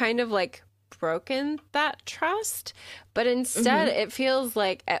have kind of like broken that trust, but instead it feels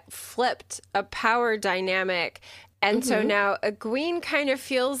like it flipped a power dynamic. And so now Egwene kind of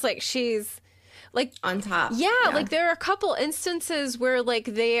feels like she's like on top. Yeah, like there are a couple instances where like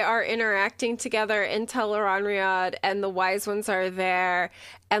they are interacting together in Tel'aran'rhiod and the wise ones are there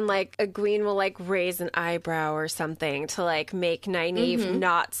and like Egwene will like raise an eyebrow or something to like make Nynaeve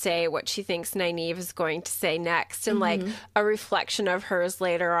not say what she thinks Nynaeve is going to say next. And like a reflection of hers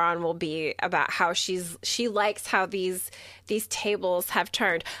later on will be about how she likes how these tables have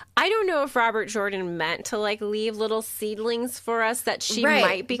turned. I don't know if Robert Jordan meant to like leave little seedlings for us that she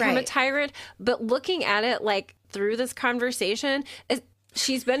might become a tyrant, but looking at it like through this conversation,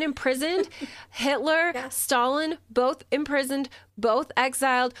 she's been imprisoned. Hitler, Stalin, both imprisoned, both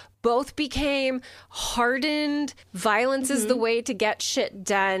exiled, both became hardened. Violence is the way to get shit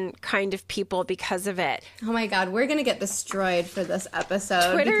done kind of people because of it. Oh my God, we're going to get destroyed for this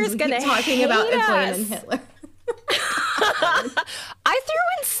episode. Twitter is going to talking about Egwene and Hitler. I threw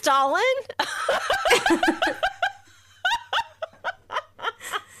in Stalin.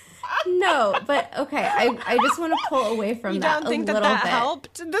 No, but okay. I just want to pull away from that a little bit. You don't think that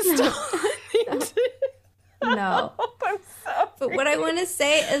helped the Stalin? No. I'm sorry. But what I want to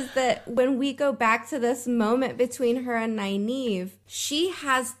say is that when we go back to this moment between her and Nynaeve, she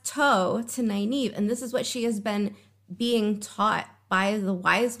has toe to Nynaeve, and this is what she has been being taught by the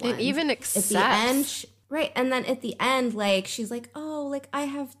wise ones. And even accepts. At the end, right. And then at the end, like, she's like, oh, like, I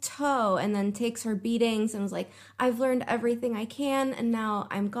have toe, and then takes her beatings and was like, I've learned everything I can, and now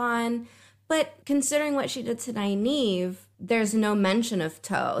I'm gone. But considering what she did to Nynaeve, there's no mention of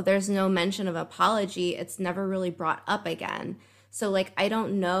toe. There's no mention of apology. It's never really brought up again. So, like, I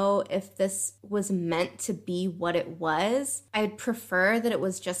don't know if this was meant to be what it was. I'd prefer that it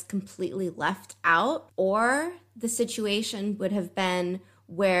was just completely left out, or the situation would have been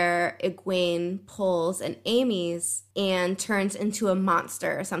where Egwene pulls an Amy's and turns into a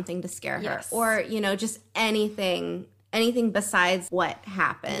monster or something to scare her. Yes. Or, you know, just anything besides what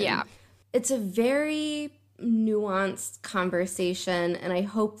happened. Yeah. It's a very nuanced conversation, and I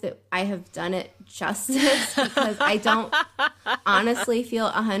hope that I have done it justice because I don't honestly feel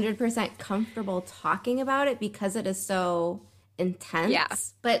 100% comfortable talking about it because it is so intense. Yeah.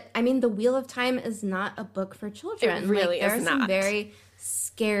 But, I mean, The Wheel of Time is not a book for children. It really there is are some not. very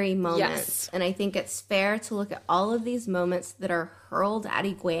scary moments. Yes. And I think it's fair to look at all of these moments that are hurled at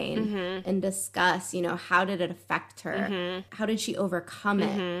Egwene and discuss, you know, how did it affect her? How did she overcome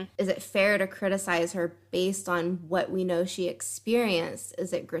it? Is it fair to criticize her based on what we know she experienced?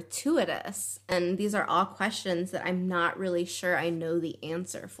 Is it gratuitous? And these are all questions that I'm not really sure I know the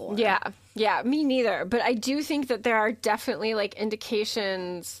answer for. Yeah, me neither. But I do think that there are definitely like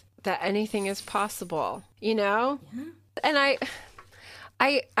indications that anything is possible, you know? Yeah. And I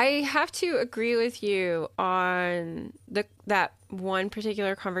have to agree with you on that one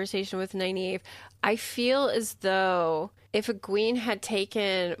particular conversation with Nynaeve. I feel as though if Egwene had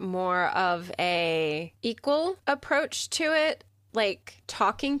taken more of a equal approach to it, like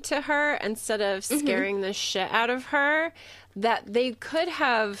talking to her instead of scaring the shit out of her, that they could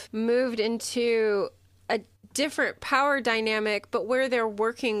have moved into a different power dynamic, but where they're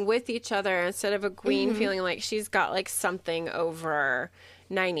working with each other instead of Egwene feeling like she's got like something over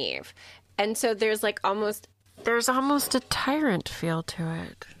Nynaeve. And so there's almost a tyrant feel to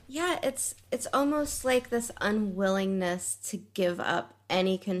it. Yeah, it's almost like this unwillingness to give up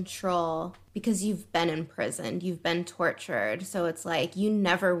any control because you've been imprisoned, you've been tortured. So it's like you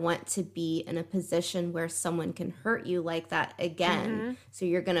never want to be in a position where someone can hurt you like that again. So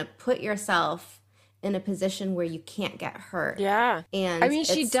you're going to put yourself in a position where you can't get hurt. Yeah. And I mean,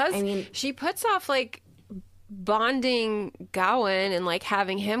 she puts off like bonding Gawain and like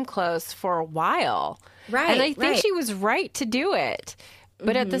having him close for a while. Right. And I think she was right to do it.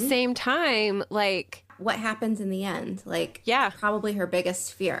 But at the same time, like, what happens in the end? Like, yeah, probably her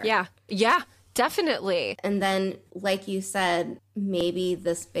biggest fear. Yeah, definitely. And then, like you said, maybe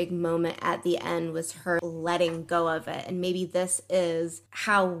this big moment at the end was her letting go of it. And maybe this is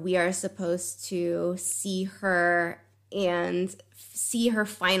how we are supposed to see her and see her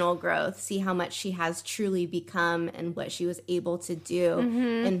final growth, see how much she has truly become and what she was able to do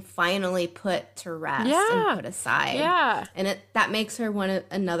and finally put to rest and put aside. Yeah. And that makes her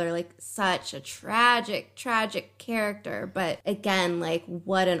another like such a tragic character. But again, like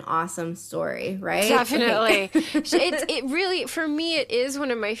what an awesome story, right? Definitely. it really, for me, it is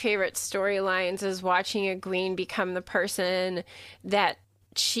one of my favorite storylines is watching Egwene become the person that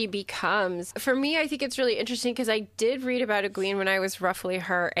she becomes. For me, I think it's really interesting because I did read about Egwene when I was roughly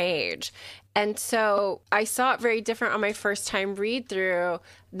her age. And so I saw it very different on my first time read through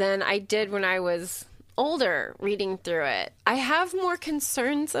than I did when I was older reading through it. I have more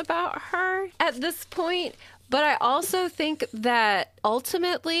concerns about her at this point, but I also think that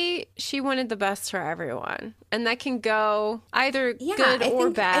ultimately she wanted the best for everyone. And that can go either good or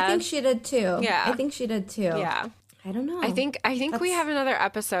bad. I think she did too. Yeah. I think she did too. Yeah. I don't know. I think we have another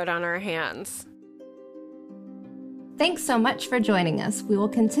episode on our hands. Thanks so much for joining us. We will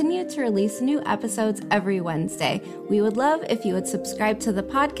continue to release new episodes every Wednesday. We would love if you would subscribe to the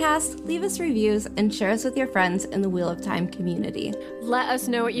podcast, leave us reviews, and share us with your friends in the Wheel of Time community. Let us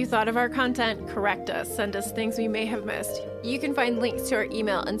know what you thought of our content, correct us, send us things we may have missed. You can find links to our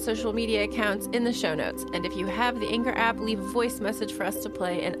email and social media accounts in the show notes. And if you have the Anchor app, leave a voice message for us to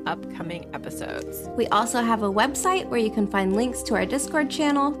play in upcoming episodes. We also have a website where you can find links to our Discord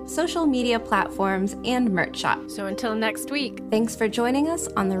channel, social media platforms, and merch shop. So until next week, thanks for joining us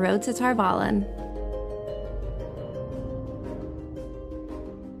on the road to Tar Valon.